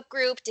Facebook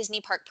group, Disney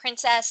Park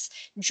Princess,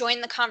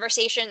 join the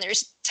conversation.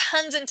 There's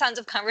tons and tons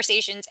of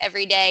conversations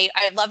every day.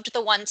 I loved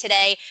the one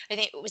today. I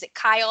think it was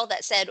Kyle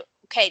that said,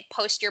 okay,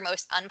 post your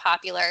most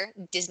unpopular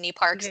Disney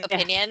parks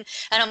opinion.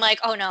 And I'm like,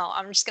 oh no,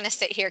 I'm just going to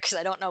sit here because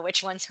I don't know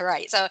which one's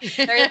right. So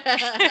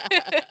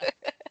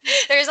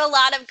there's a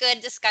lot of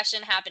good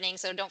discussion happening.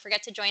 So don't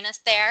forget to join us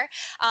there.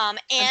 And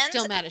I'm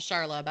still mad at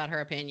Charla about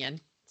her opinion.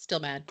 Still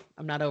mad.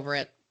 I'm not over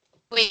it.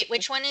 Wait,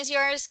 which one is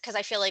yours? Because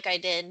I feel like I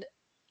did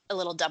a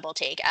little double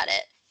take at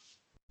it.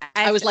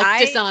 I was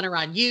like, dishonor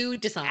on you,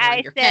 dishonor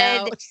on your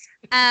cow.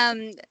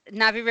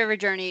 Navi River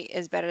Journey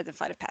is better than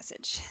Flight of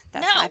Passage.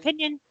 That's my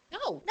opinion.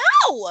 No,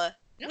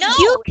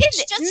 you it's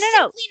just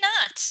simply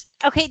not.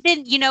 Okay,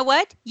 then you know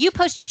what? You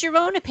post your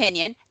own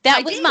opinion.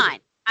 That was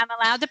mine. I'm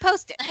allowed to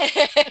post it.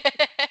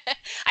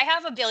 I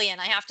have a billion.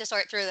 I have to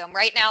sort through them.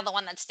 Right now, the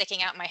one that's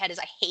sticking out in my head is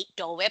I hate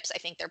Dole Whips. I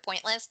think they're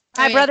pointless.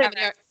 My brother.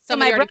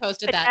 Somebody already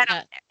posted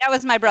that. That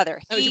was my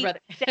brother. That was your brother.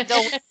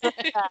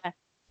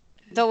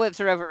 Dole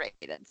Whips are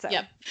overrated. So.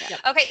 Yep.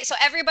 Okay, so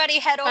everybody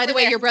head over. By the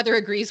way, your brother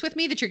agrees with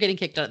me that you're getting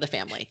kicked out of the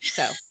family.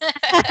 So.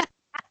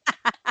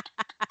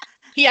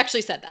 He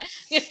actually said that.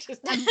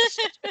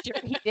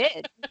 He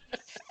did.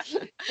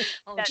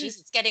 Oh, jeez,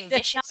 it's getting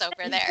vicious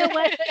over there. You know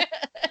what?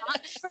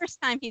 Not the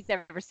first time he's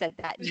ever said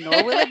that,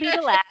 nor will it be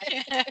the last.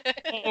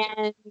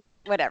 And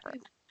whatever.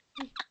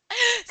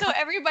 So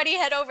everybody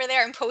head over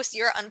there and post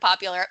your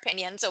unpopular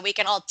opinion so we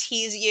can all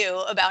tease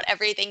you about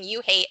everything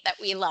you hate that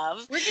we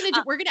love.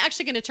 We're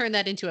gonna turn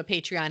that into a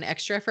Patreon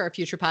extra for a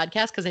future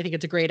podcast because I think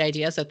it's a great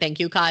idea. So thank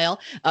you, Kyle.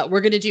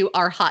 We're gonna do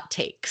our hot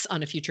takes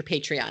on a future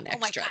Patreon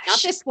extra.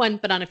 Not this one,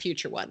 but on a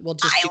future one.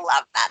 I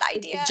love that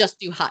idea. We'll just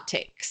do hot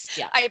takes.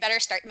 Yeah. I better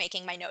start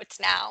making my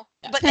notes now.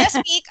 Yeah. But this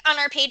week on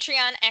our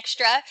Patreon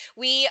extra,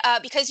 we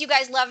because you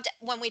guys loved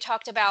when we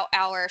talked about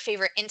our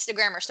favorite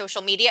Instagram or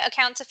social media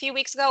accounts a few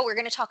weeks ago, we're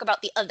going to talk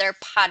about the other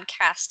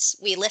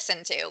podcasts we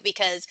listen to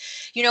because,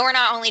 we're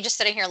not only just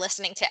sitting here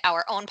listening to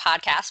our own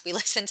podcast, we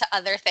listen to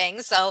other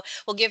things. So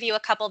we'll give you a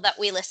couple that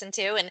we listen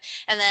to and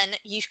then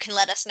you can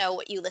let us know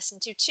what you listen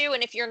to too.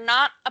 And if you're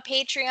not a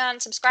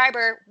Patreon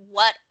subscriber,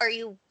 what are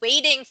you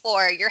waiting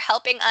for? You're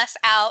helping us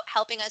out,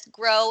 helping us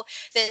grow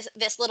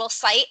this little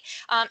site.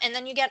 And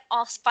then you get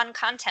all fun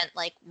content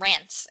like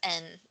rants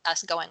and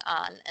us going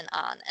on and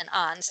on and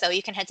on. So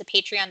you can head to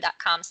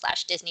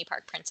patreon.com/Disney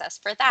Park Princess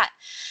for that.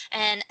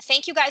 And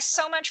thank you guys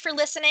so much for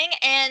listening.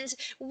 And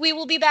we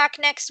will be back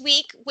next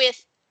week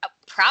with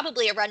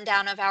probably a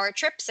rundown of our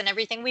trips and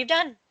everything we've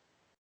done.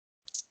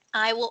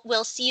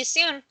 We'll see you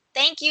soon.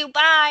 Thank you.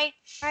 Bye.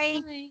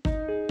 Bye. Bye.